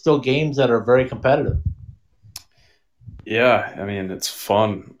conference, but still games that are very competitive? Yeah, I mean, it's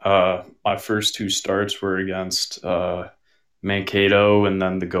fun. My first 2 starts were against Mankato and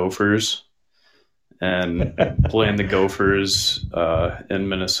then the Gophers. And playing the Gophers in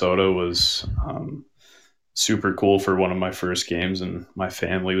Minnesota was super cool for one of my first games, and my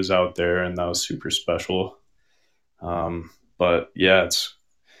family was out there, and that was super special. But yeah, it's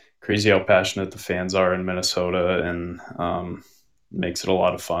crazy how passionate the fans are in Minnesota, and makes it a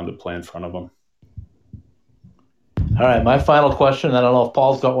lot of fun to play in front of them. All right, my final question. I don't know if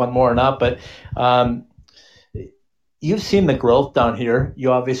Paul's got one more or not, but you've seen the growth down here.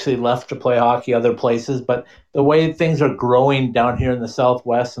 You obviously left to play hockey other places, but the way things are growing down here in the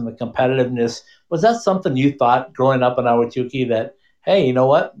Southwest and the competitiveness, was that something you thought growing up in Ahwatukee that, hey, you know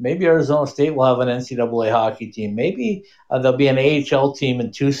what? Maybe Arizona State will have an NCAA hockey team. Maybe there'll be an AHL team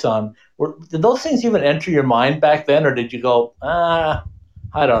in Tucson. Did those things even enter your mind back then, or did you go, I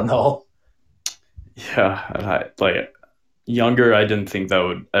don't know? Yeah, younger, I didn't think that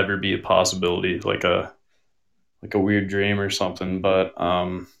would ever be a possibility, like a weird dream or something. But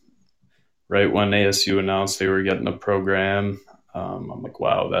right when ASU announced they were getting a program, I'm like,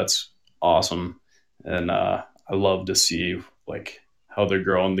 wow, that's awesome. And I love to see like how they're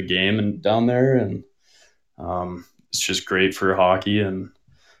growing the game and down there, and it's just great for hockey. And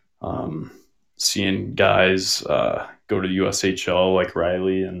seeing guys go to the USHL like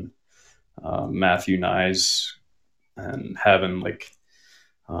Riley and Matthew Nyes, and having like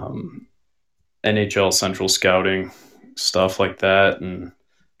NHL Central Scouting, stuff like that, and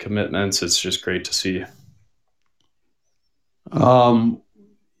commitments. It's just great to see.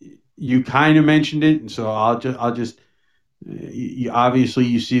 You kind of mentioned it, so I'll just. Obviously,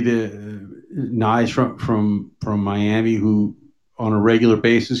 you see the Nyes from Miami, who on a regular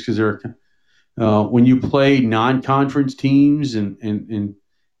basis, because they're when you play non-conference teams and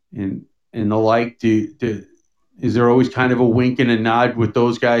the like, is there always kind of a wink and a nod with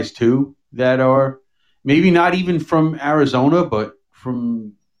those guys too, that are maybe not even from Arizona, but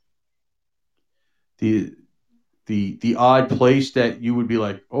from the odd place that you would be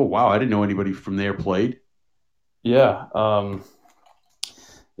like, oh wow, I didn't know anybody from there played? Yeah,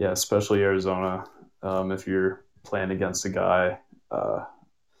 especially Arizona. If you're playing against a guy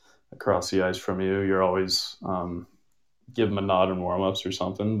across the ice from you, you're always give him a nod in warm-ups or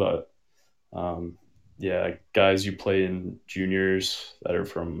something. But guys you play in juniors that are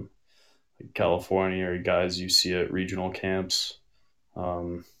from California, or guys you see at regional camps,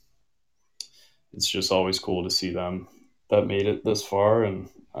 it's just always cool to see them that made it this far. And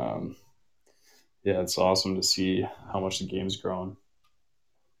it's awesome to see how much the game's grown.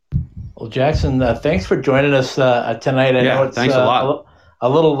 Well, Jackson, thanks for joining us tonight. I know it's thanks a lot. A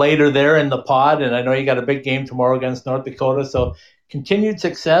little later there in the pod, and I know you got a big game tomorrow against North Dakota. So continued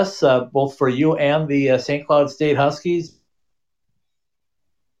success both for you and the St. Cloud State Huskies.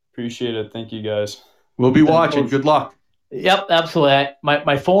 Appreciate it. Thank you, guys. We'll be watching. Good luck. Yep, absolutely.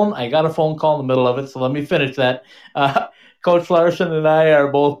 My phone, I got a phone call in the middle of it, so let me finish that. Coach Larson and I are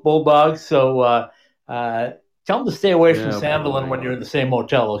both Bulldogs, so tell them to stay away from Sandalin when you're in the same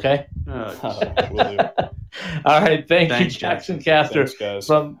hotel, okay? Will do. All right, thanks you, Jackson Castor. Thanks, guys.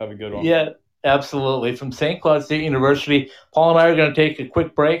 Have a good one. Yeah, absolutely. From St. Cloud State University, Paul and I are going to take a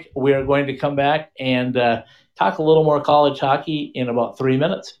quick break. We are going to come back and talk a little more college hockey in about 3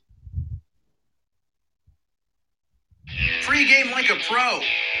 minutes. Free game like a pro,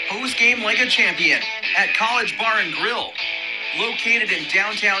 post game like a champion at College Bar and Grill. Located in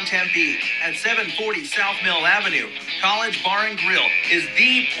downtown Tempe at 740 South Mill Avenue, College Bar and Grill is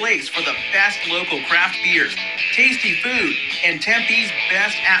the place for the best local craft beers, tasty food, and Tempe's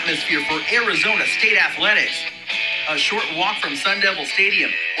best atmosphere for Arizona State athletics. A short walk from Sun Devil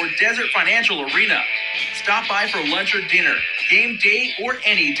Stadium or Desert Financial Arena. Stop by for lunch or dinner, game day or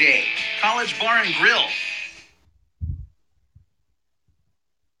any day. College Bar and Grill.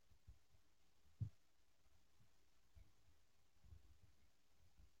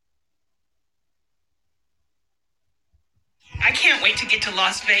 I can't wait to get to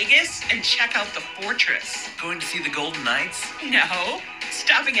Las Vegas and check out the Fortress. Going to see the Golden Knights? No,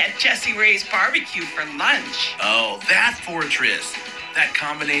 stopping at Jesse Ray's barbecue for lunch. Oh, that Fortress. That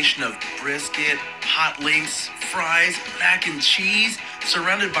combination of brisket, hot links, fries, mac and cheese,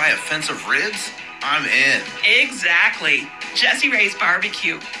 surrounded by offensive ribs? I'm in. Exactly. Jesse Ray's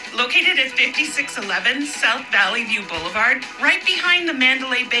barbecue, located at 5611 South Valley View Boulevard, right behind the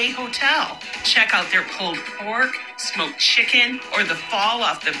Mandalay Bay Hotel. Check out their pulled pork, smoked chicken, or the fall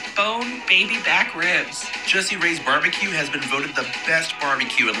off the bone baby back ribs. Jesse Ray's Barbecue has been voted the best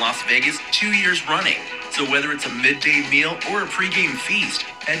barbecue in Las Vegas 2 years running. So whether it's a midday meal or a pregame feast,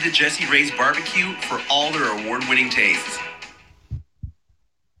 head to Jesse Ray's Barbecue for all their award-winning tastes.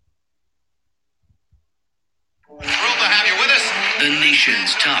 Thrilled to have you with us. The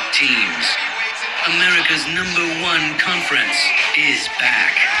nation's top teams. America's #1 conference is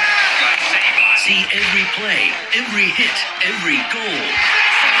back. See every play, every hit, every goal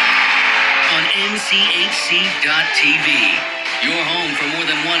on NCHC.TV. Your home for more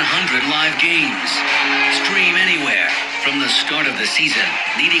than 100 live games. Stream anywhere from the start of the season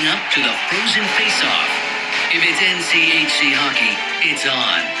leading up to the Frozen Face-Off. If it's NCHC hockey, it's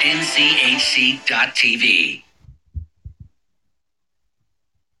on NCHC.TV.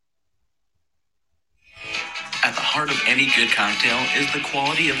 At the heart of any good cocktail is the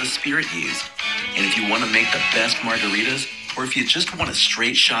quality of the spirit used. And if you want to make the best margaritas, or if you just want a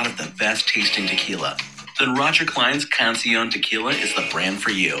straight shot of the best tasting tequila, then Roger Klein's Cancion Tequila is the brand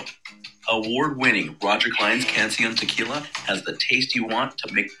for you. Award-winning Roger Klein's Cancion Tequila has the taste you want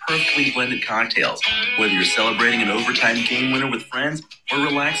to make perfectly blended cocktails, whether you're celebrating an overtime game winner with friends or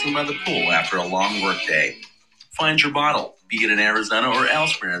relaxing by the pool after a long workday. Find your bottle, be it in Arizona or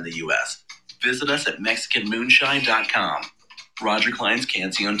elsewhere in the U.S. Visit us at MexicanMoonshine.com. Roger Klein's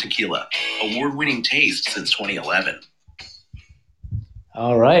Cancion Tequila. Award-winning taste since 2011.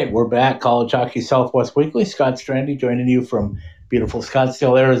 All right, we're back. College Hockey Southwest Weekly. Scott Strandy joining you from beautiful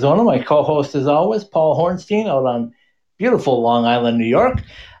Scottsdale, Arizona. My co-host, as always, Paul Hornstein, out on beautiful Long Island, New York.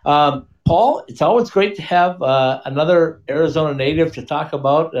 Paul, it's always great to have another Arizona native to talk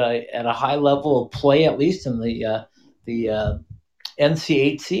about at a high level of play, at least in the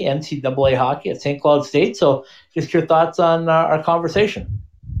NCHC, NCAA hockey at St. Cloud State. So just your thoughts on our conversation.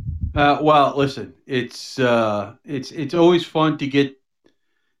 Well, listen, it's always fun to get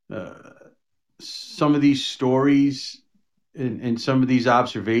some of these stories and some of these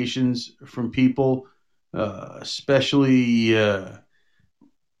observations from people, especially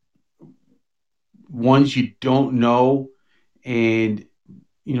ones you don't know, and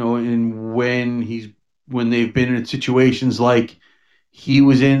and when they've been in situations like he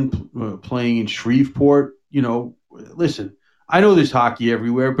was in playing in Shreveport. Listen, I know there's hockey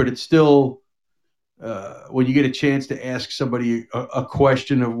everywhere, but it's still when you get a chance to ask somebody a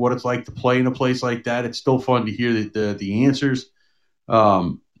question of what it's like to play in a place like that, it's still fun to hear the answers.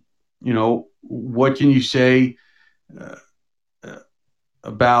 What can you say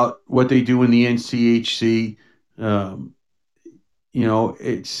about what they do in the NCHC?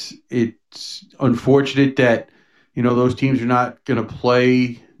 It's unfortunate that those teams are not going to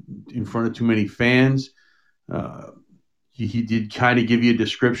play in front of too many fans. He did kind of give you a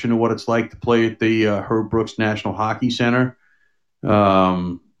description of what it's like to play at the Herb Brooks National Hockey Center.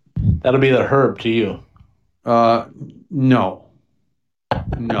 That'll be the Herb to you. No.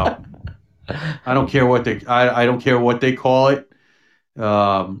 I don't care what they. I don't care what they call it.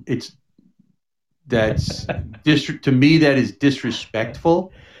 That's to me that is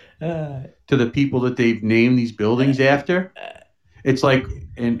disrespectful to the people that they've named these buildings after. It's like,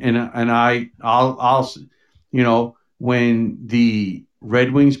 I'll when the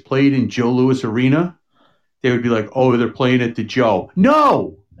Red Wings played in Joe Louis Arena, they would be like, "Oh, they're playing at the Joe."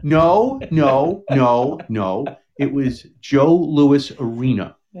 No. It was Joe Louis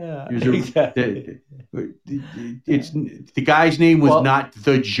Arena. Yeah, exactly. The guy's name was not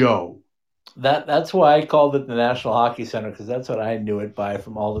the Joe. That's why I called it the National Hockey Center, because that's what I knew it by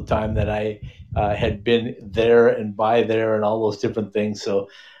from all the time that I had been there and by there and all those different things. So,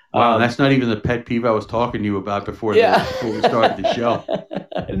 wow, that's not even the pet peeve I was talking to you about before we started the show.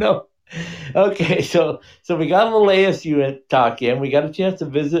 No. Okay, so we got a little ASU talk in. We got a chance to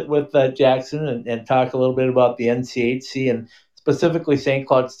visit with Jackson and talk a little bit about the NCHC and specifically St.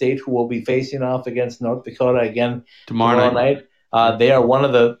 Cloud State, who will be facing off against North Dakota again tomorrow night. They are one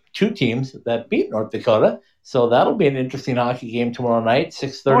of the two teams that beat North Dakota. So that'll be an interesting hockey game tomorrow night,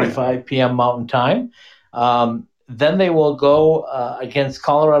 6:35 p.m. Mountain Time. Then they will go against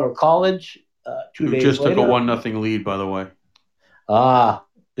Colorado College 2 days just later. took a 1-0 lead, by the way.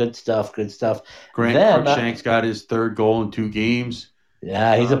 Good stuff. Grant Cruikshank's got his third goal in 2 games.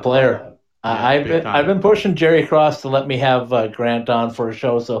 Yeah, he's a player. I've been pushing Jerry Cross to let me have Grant on for a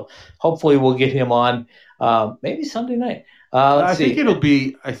show, so hopefully we'll get him on maybe Sunday night. I think it'll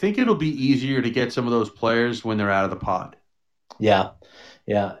be easier to get some of those players when they're out of the pod. Yeah,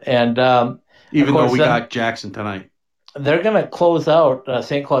 and even though we got Jackson tonight, they're going to close out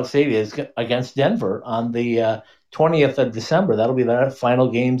St. Cloud Stadium against Denver on the 20th of December. That'll be their final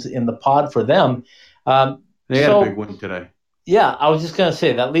games in the pod for them. They had a big win today. Yeah, I was just going to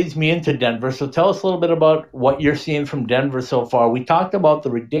say that leads me into Denver. So tell us a little bit about what you're seeing from Denver so far. We talked about the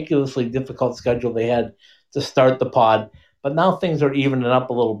ridiculously difficult schedule they had to start the pod, but now things are evening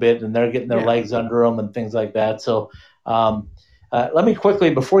up a little bit and they're getting their legs under them and things like that. So let me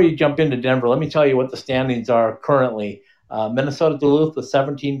quickly, before you jump into Denver, let me tell you what the standings are currently. Minnesota Duluth with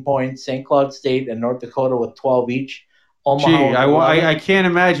 17 points, St. Cloud State and North Dakota with 12 each. I can't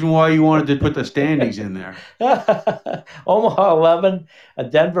imagine why you wanted to put the standings in there. Omaha 11,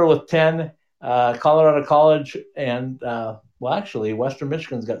 Denver with 10, Colorado College, and actually Western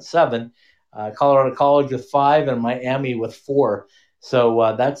Michigan's got 7, Colorado College with 5, and Miami with 4.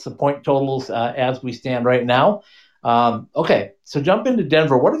 So that's the point totals as we stand right now. Okay, so jump into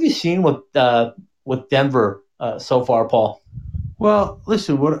Denver. What have you seen with Denver so far, Paul? Well,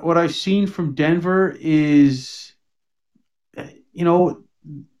 listen, what I've seen from Denver is,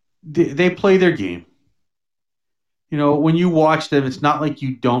 they play their game. When you watch them, it's not like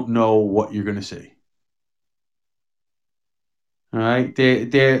you don't know what you're going to see. All right,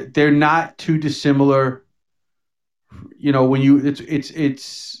 they're not too dissimilar. When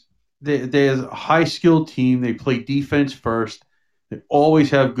they're a high skilled team. They play defense first. They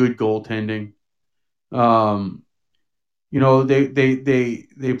always have good goaltending. They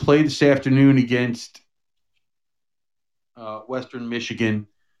played this afternoon against Western Michigan,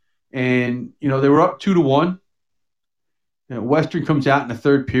 and they were up 2-1. Western comes out in the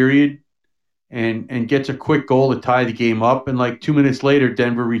third period and gets a quick goal to tie the game up, and like 2 minutes later,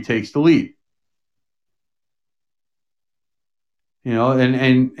 Denver retakes the lead.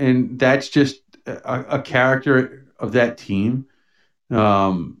 And that's just a character of that team.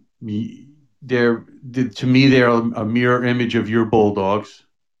 To me, they're a mirror image of your Bulldogs.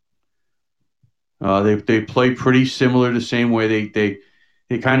 They play pretty similar, the same way. They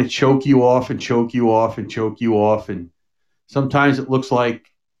kind of choke you off and choke you off and choke you off, and sometimes it looks like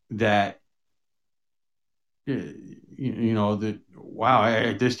that.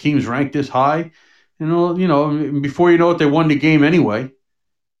 Wow, this team's ranked this high, before you know it, they won the game anyway,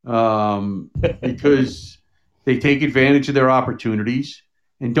 because they take advantage of their opportunities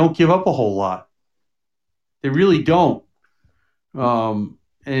and don't give up a whole lot. They really don't. Even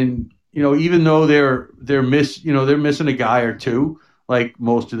though they're missing a guy or two, like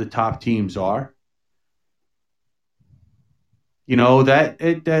most of the top teams are. That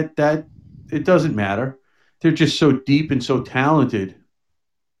it doesn't matter. They're just so deep and so talented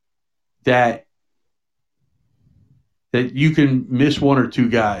that you can miss one or two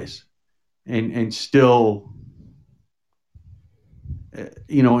guys and still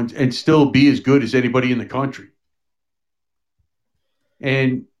and still be as good as anybody in the country.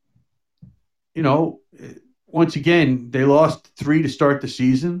 And once again, they lost 3 to start the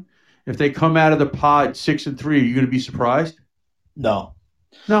season. If they come out of the pod 6-3, are you going to be surprised? No.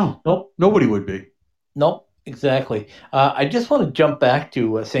 Nope. Nobody would be. Nope. Exactly. I just want to jump back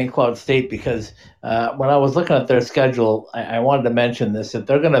to St. Cloud State because when I was looking at their schedule, I wanted to mention this. If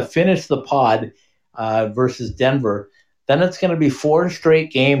they're going to finish the pod versus Denver, then it's going to be 4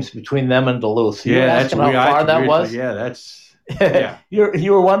 straight games between them and Duluth. So yeah, that's how far that was. Yeah, that's. Yeah.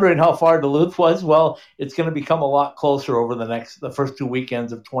 You were wondering how far Duluth was? Well, it's going to become a lot closer over the first 2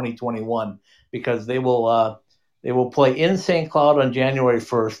 weekends of 2021 because they will play in St. Cloud on January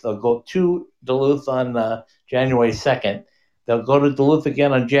 1st. They'll go to Duluth on January 2nd. They'll go to Duluth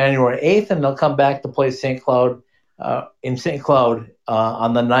again on January 8th, and they'll come back to play St. Cloud in St. Cloud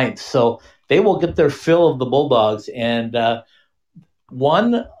on the 9th. So they will get their fill of the Bulldogs, and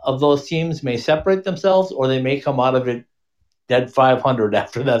one of those teams may separate themselves, or they may come out of it dead 500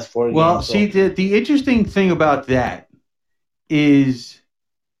 after that's 4 games. Well, see, the interesting thing about that is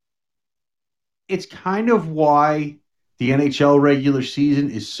it's kind of why the NHL regular season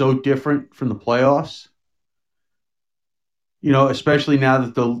is so different from the playoffs. Especially now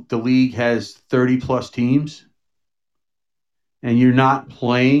that the league has 30-plus teams. and you're not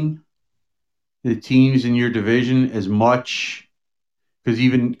playing the teams in your division as much,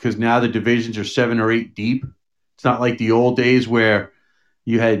 because now the divisions are 7 or 8 deep. It's not like the old days where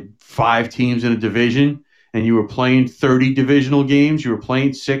you had 5 teams in a division and you were playing 30 divisional games. You were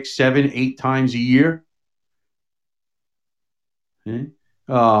playing 6, 7, 8 times a year. Okay.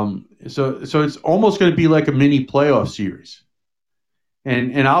 So it's almost going to be like a mini playoff series.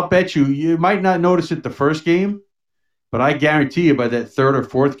 And I'll bet you might not notice it the first game, but I guarantee you by that third or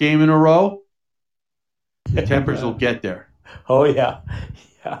fourth game in a row, the tempers will get there. Oh, yeah.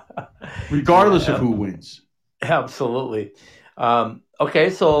 Yeah. Regardless of who wins. Absolutely. Okay,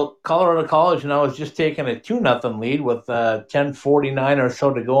 so Colorado College now is just taking a 2-0 lead with 10:49 or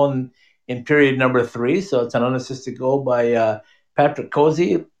so to go in period number 3. So it's an unassisted goal by Patrick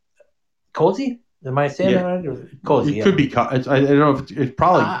Cozy. Cozy? Am I saying that right? Cozy. It could be. I don't know if it's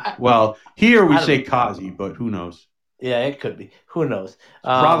probably. Here we say Kazi, but who knows? Yeah, it could be. Who knows?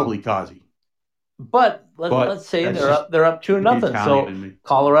 Probably Kazi. But let's say they're up 2-0. So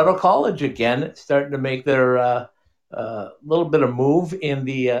Colorado College again starting to make their little bit of move in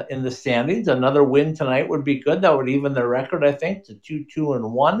the standings. Another win tonight would be good. That would even their record, I think, to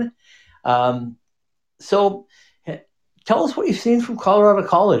 2-1. So tell us what you've seen from Colorado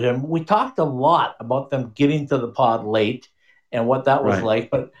College. And we talked a lot about them getting to the pod late and what that was like.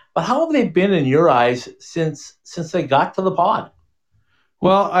 But how have they been in your eyes since they got to the pod?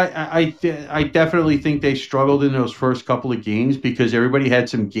 Well, I definitely think they struggled in those first couple of games because everybody had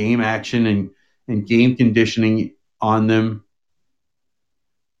some game action and game conditioning on them,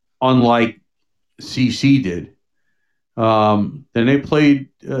 unlike CC did. Then they played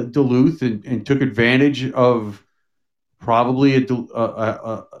Duluth and took advantage of probably a Duluth.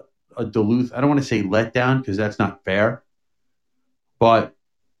 I don't want to say letdown because that's not fair, but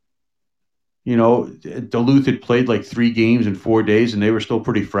Duluth had played like 3 games in 4 days, and they were still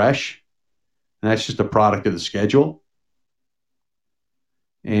pretty fresh. And that's just a product of the schedule.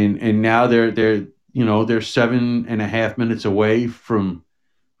 And now they're 7.5 minutes away from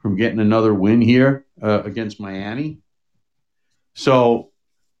getting another win here against Miami. So,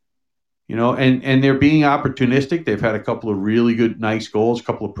 and they're being opportunistic. They've had a couple of really good, nice goals, a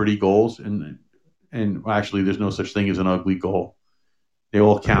couple of pretty goals, and actually, there's no such thing as an ugly goal. They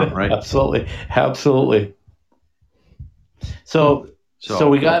all count, right? Absolutely. So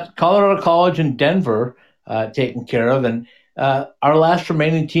we got Colorado College and Denver taken care of, and our last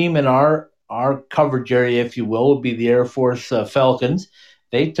remaining team in our coverage area, if you will, would be the Air Force Falcons.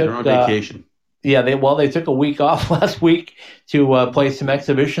 They're on vacation. They took a week off last week to play some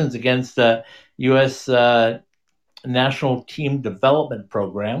exhibitions against the U.S. National Team Development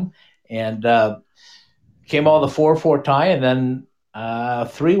Program, and came all the 4-4 tie, and then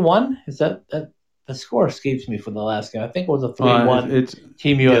 3-1. Is that the score escapes me for the last game? I think it was a 3-1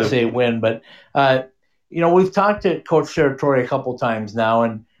 Team USA win. But we've talked to Coach Serratore a couple times now,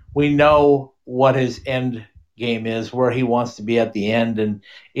 and we know what his end game is, where he wants to be at the end. And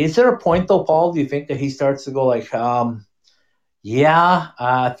is there a point though, Paul? Do you think that he starts to go like, I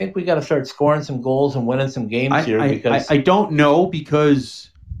think we got to start scoring some goals and winning some games here? Because I don't know, because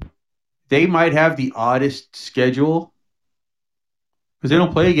they might have the oddest schedule. Because they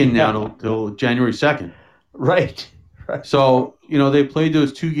don't play again now till January 2nd. Right. So, they played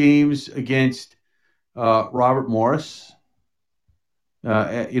those 2 games against Robert Morris.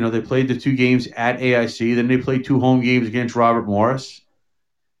 They played the 2 games at AIC. Then they played 2 home games against Robert Morris.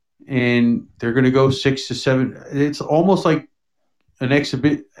 And they're going to go 6 to 7. It's almost like an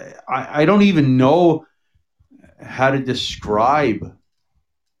exhibit. I don't even know how to describe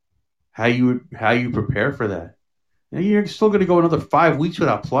how you prepare for that. And you're still going to go another 5 weeks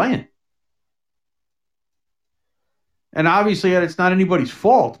without playing. And obviously, it's not anybody's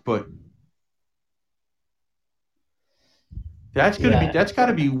fault, but that's got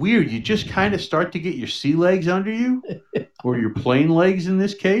to be weird. You just kind of start to get your sea legs under you, or your plane legs in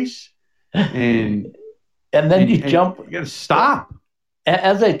this case, and then you jump. You got to stop.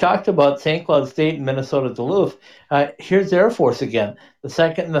 As I talked about St. Cloud State and Minnesota Duluth, here's Air Force again. The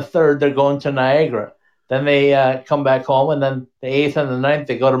 2nd and the 3rd, they're going to Niagara. Then they come back home, and then the 8th and the 9th,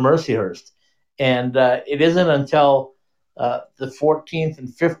 they go to Mercyhurst. And it isn't until the 14th and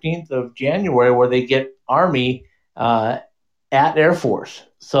 15th of January where they get Army at Air Force.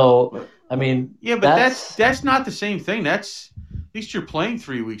 So, I mean... Yeah, but that's not the same thing. That's... At least you're playing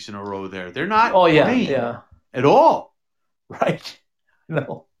 3 weeks in a row there. They're not playing at all. Right.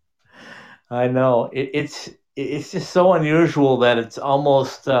 I know. It's just so unusual that it's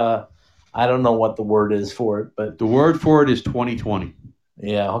almost... I don't know what the word is for it, but the word for it is 2020.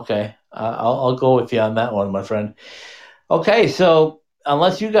 Yeah, okay. I'll go with you on that one, my friend. Okay, so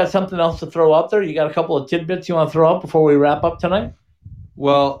unless you got something else to throw out there, you got a couple of tidbits you want to throw out before we wrap up tonight?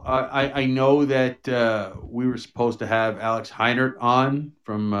 Well, I know that we were supposed to have Alex Heinert on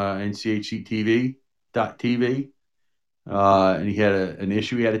from NCHCTV.tv, and he had an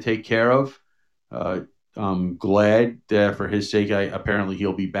issue he had to take care of. I'm glad for his sake. Apparently,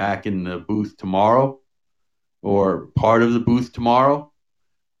 he'll be back in the booth tomorrow, or part of the booth tomorrow.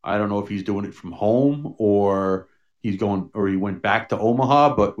 I don't know if he's doing it from home or he went back to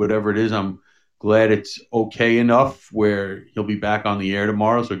Omaha, but whatever it is, I'm glad it's okay enough where he'll be back on the air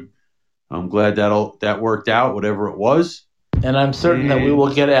tomorrow. So I'm glad that worked out, whatever it was. And I'm certain that we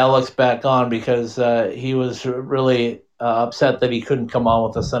will get Alex back on because he was really upset that he couldn't come on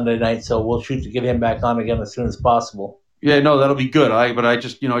with us Sunday night. So we'll shoot to get him back on again as soon as possible. Yeah, no, that'll be good. I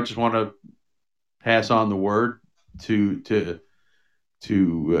just want to pass on the word to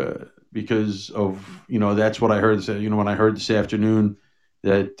because of that's what I heard. When I heard this afternoon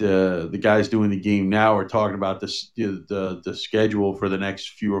that the guys doing the game now are talking about the schedule for the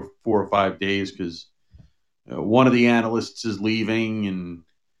next 4 or 5 days because one of the analysts is leaving and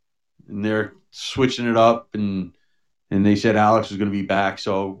they're switching it up and they said Alex was going to be back.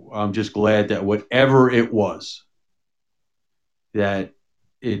 So I'm just glad that whatever it was, that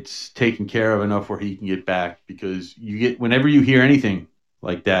it's taken care of enough where he can get back, because whenever you hear anything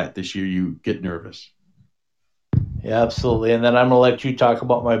like that this year, you get nervous. Yeah, absolutely. And then I'm going to let you talk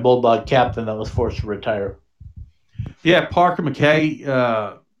about my Bulldog captain that was forced to retire. Yeah, Parker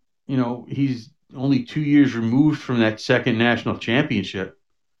McKay, he's only 2 years removed from that second national championship.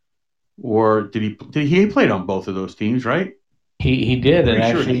 Or did he played on both of those teams, right? He did, and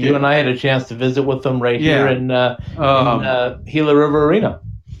actually you and I had a chance to visit with him here in Gila River Arena.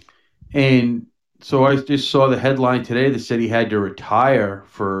 And so I just saw the headline today that said he had to retire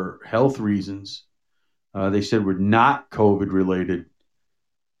for health reasons. They said were not COVID related.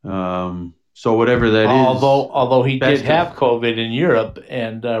 So whatever that is. Although he did have COVID in Europe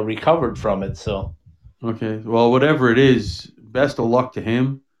and recovered from it. So. Okay. Well, whatever it is, best of luck to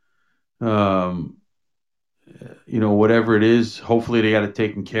him. Whatever it is, hopefully they got it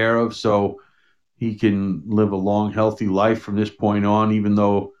taken care of so he can live a long, healthy life from this point on, even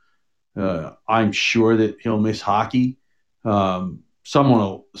though I'm sure that he'll miss hockey. Someone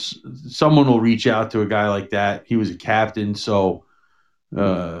will reach out to a guy like that. He was a captain, so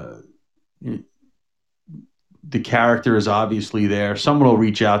the character is obviously there. Someone will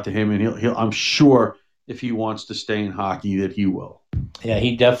reach out to him, and he'll I'm sure if he wants to stay in hockey that he will. Yeah,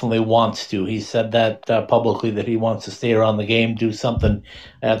 he definitely wants to. He said that publicly, that he wants to stay around the game, do something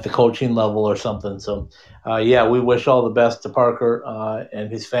at the coaching level or something. So, we wish all the best to Parker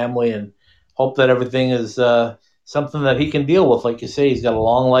and his family, and hope that everything is something that he can deal with. Like you say, he's got a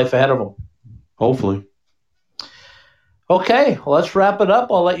long life ahead of him. Hopefully. Okay, well, let's wrap it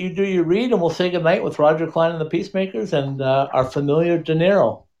up. I'll let you do your read, and we'll say goodnight with Roger Klein and the Peacemakers and our familiar De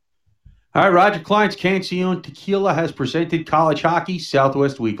Niro. All right, Roger Klein's Cancion Tequila has presented College Hockey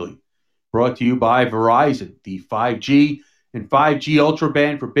Southwest Weekly. Brought to you by Verizon, the 5G and 5G Ultra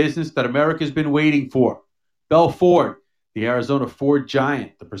Band for business that America's been waiting for. Bell Ford, the Arizona Ford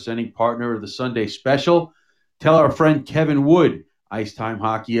Giant, the presenting partner of the Sunday Special. Tell our friend Kevin Wood, Ice Time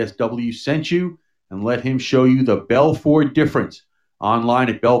Hockey SW sent you, and let him show you the Bell Ford difference. Online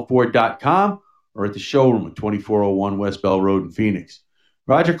at bellford.com or at the showroom at 2401 West Bell Road in Phoenix.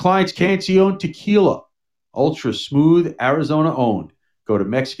 Roger Klein's Cancion Tequila, ultra smooth, Arizona owned. Go to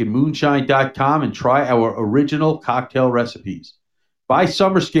MexicanMoonshine.com and try our original cocktail recipes. Buy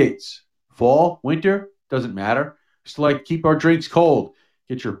summer skates. Fall, winter, doesn't matter. Just like to keep our drinks cold.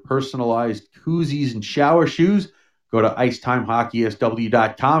 Get your personalized koozies and shower shoes. Go to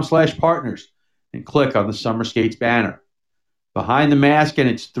IcetimeHockeySW.com/partners and click on the Summer Skates banner. Behind the Mask and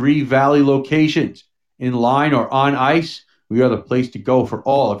its 3 Valley locations, in line or on ice, we are the place to go for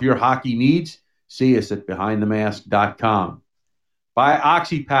all of your hockey needs. See us at BehindTheMask.com. By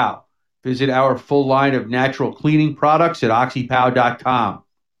OxyPow. Visit our full line of natural cleaning products at OxyPow.com.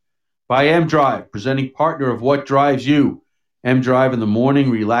 By M-Drive, presenting partner of What Drives You. M-Drive in the morning,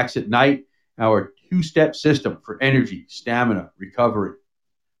 relax at night. Our 2-step system for energy, stamina, recovery.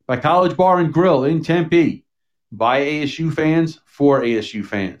 By College Bar and Grill in Tempe. By ASU fans, for ASU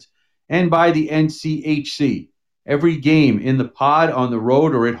fans. And by the NCHC. Every game in the pod, on the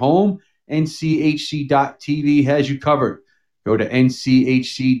road, or at home, NCHC.TV has you covered. Go to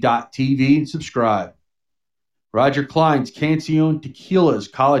NCHC.TV and subscribe. Roger Klein's Cancion Tequila's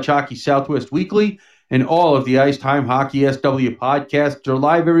College Hockey Southwest Weekly and all of the Ice Time Hockey SW podcasts are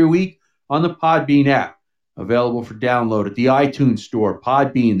live every week on the Podbean app. Available for download at the iTunes Store,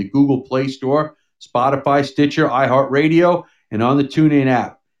 Podbean, the Google Play Store, Spotify, Stitcher, iHeartRadio, and on the TuneIn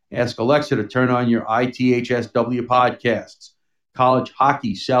app. Ask Alexa to turn on your ITHSW podcasts. College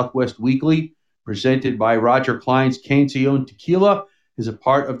Hockey Southwest Weekly, presented by Roger Klein's Cancion Tequila, is a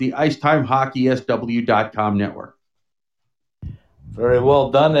part of the IcetimeHockeySW.com network. Very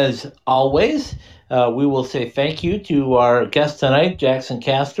well done, as always. We will say thank you to our guest tonight, Jackson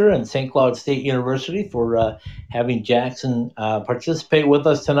Castor and St. Cloud State University, for having Jackson participate with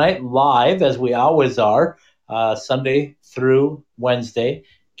us tonight live, as we always are, Sunday through Wednesday.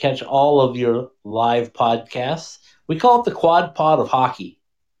 Catch all of your live podcasts. We call it the Quad Pod of Hockey.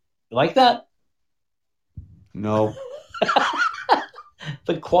 You like that? No.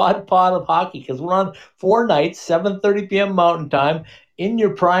 The Quad Pod of Hockey, because we're on 4 nights, 7:30 p.m. Mountain Time, in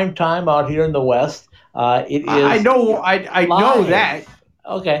your prime time out here in the West. It is. I know that.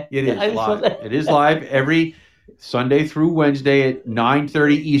 Okay. It is live. It is live every Sunday through Wednesday at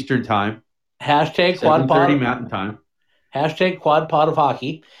 9:30 Eastern Time. Hashtag Quad Pod. 7:30 Mountain Time. Hashtag Quad Pod of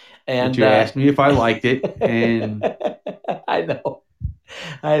Hockey. And but you asked me if I liked it, and I know.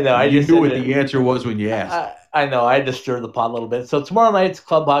 I you just knew what the answer was when you asked. I know. I had to stir the pot a little bit. So tomorrow night's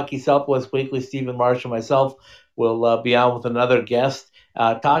Club Hockey Southwest Weekly. Stephen Marsh and myself will be on with another guest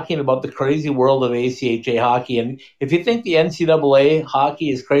talking about the crazy world of ACHA hockey. And if you think the NCAA hockey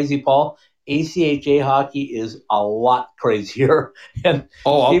is crazy, Paul, ACHA hockey is a lot crazier. And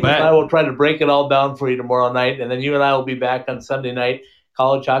Stephen and I will try to break it all down for you tomorrow night. And then you and I will be back on Sunday night,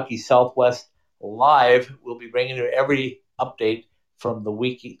 College Hockey Southwest Live. We'll be bringing you every update from the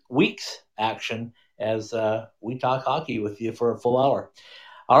week's action as we talk hockey with you for a full hour.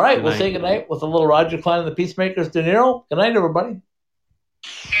 All right, we'll say goodnight with a little Roger Klein and the Peacemakers De Niro. Good night, everybody.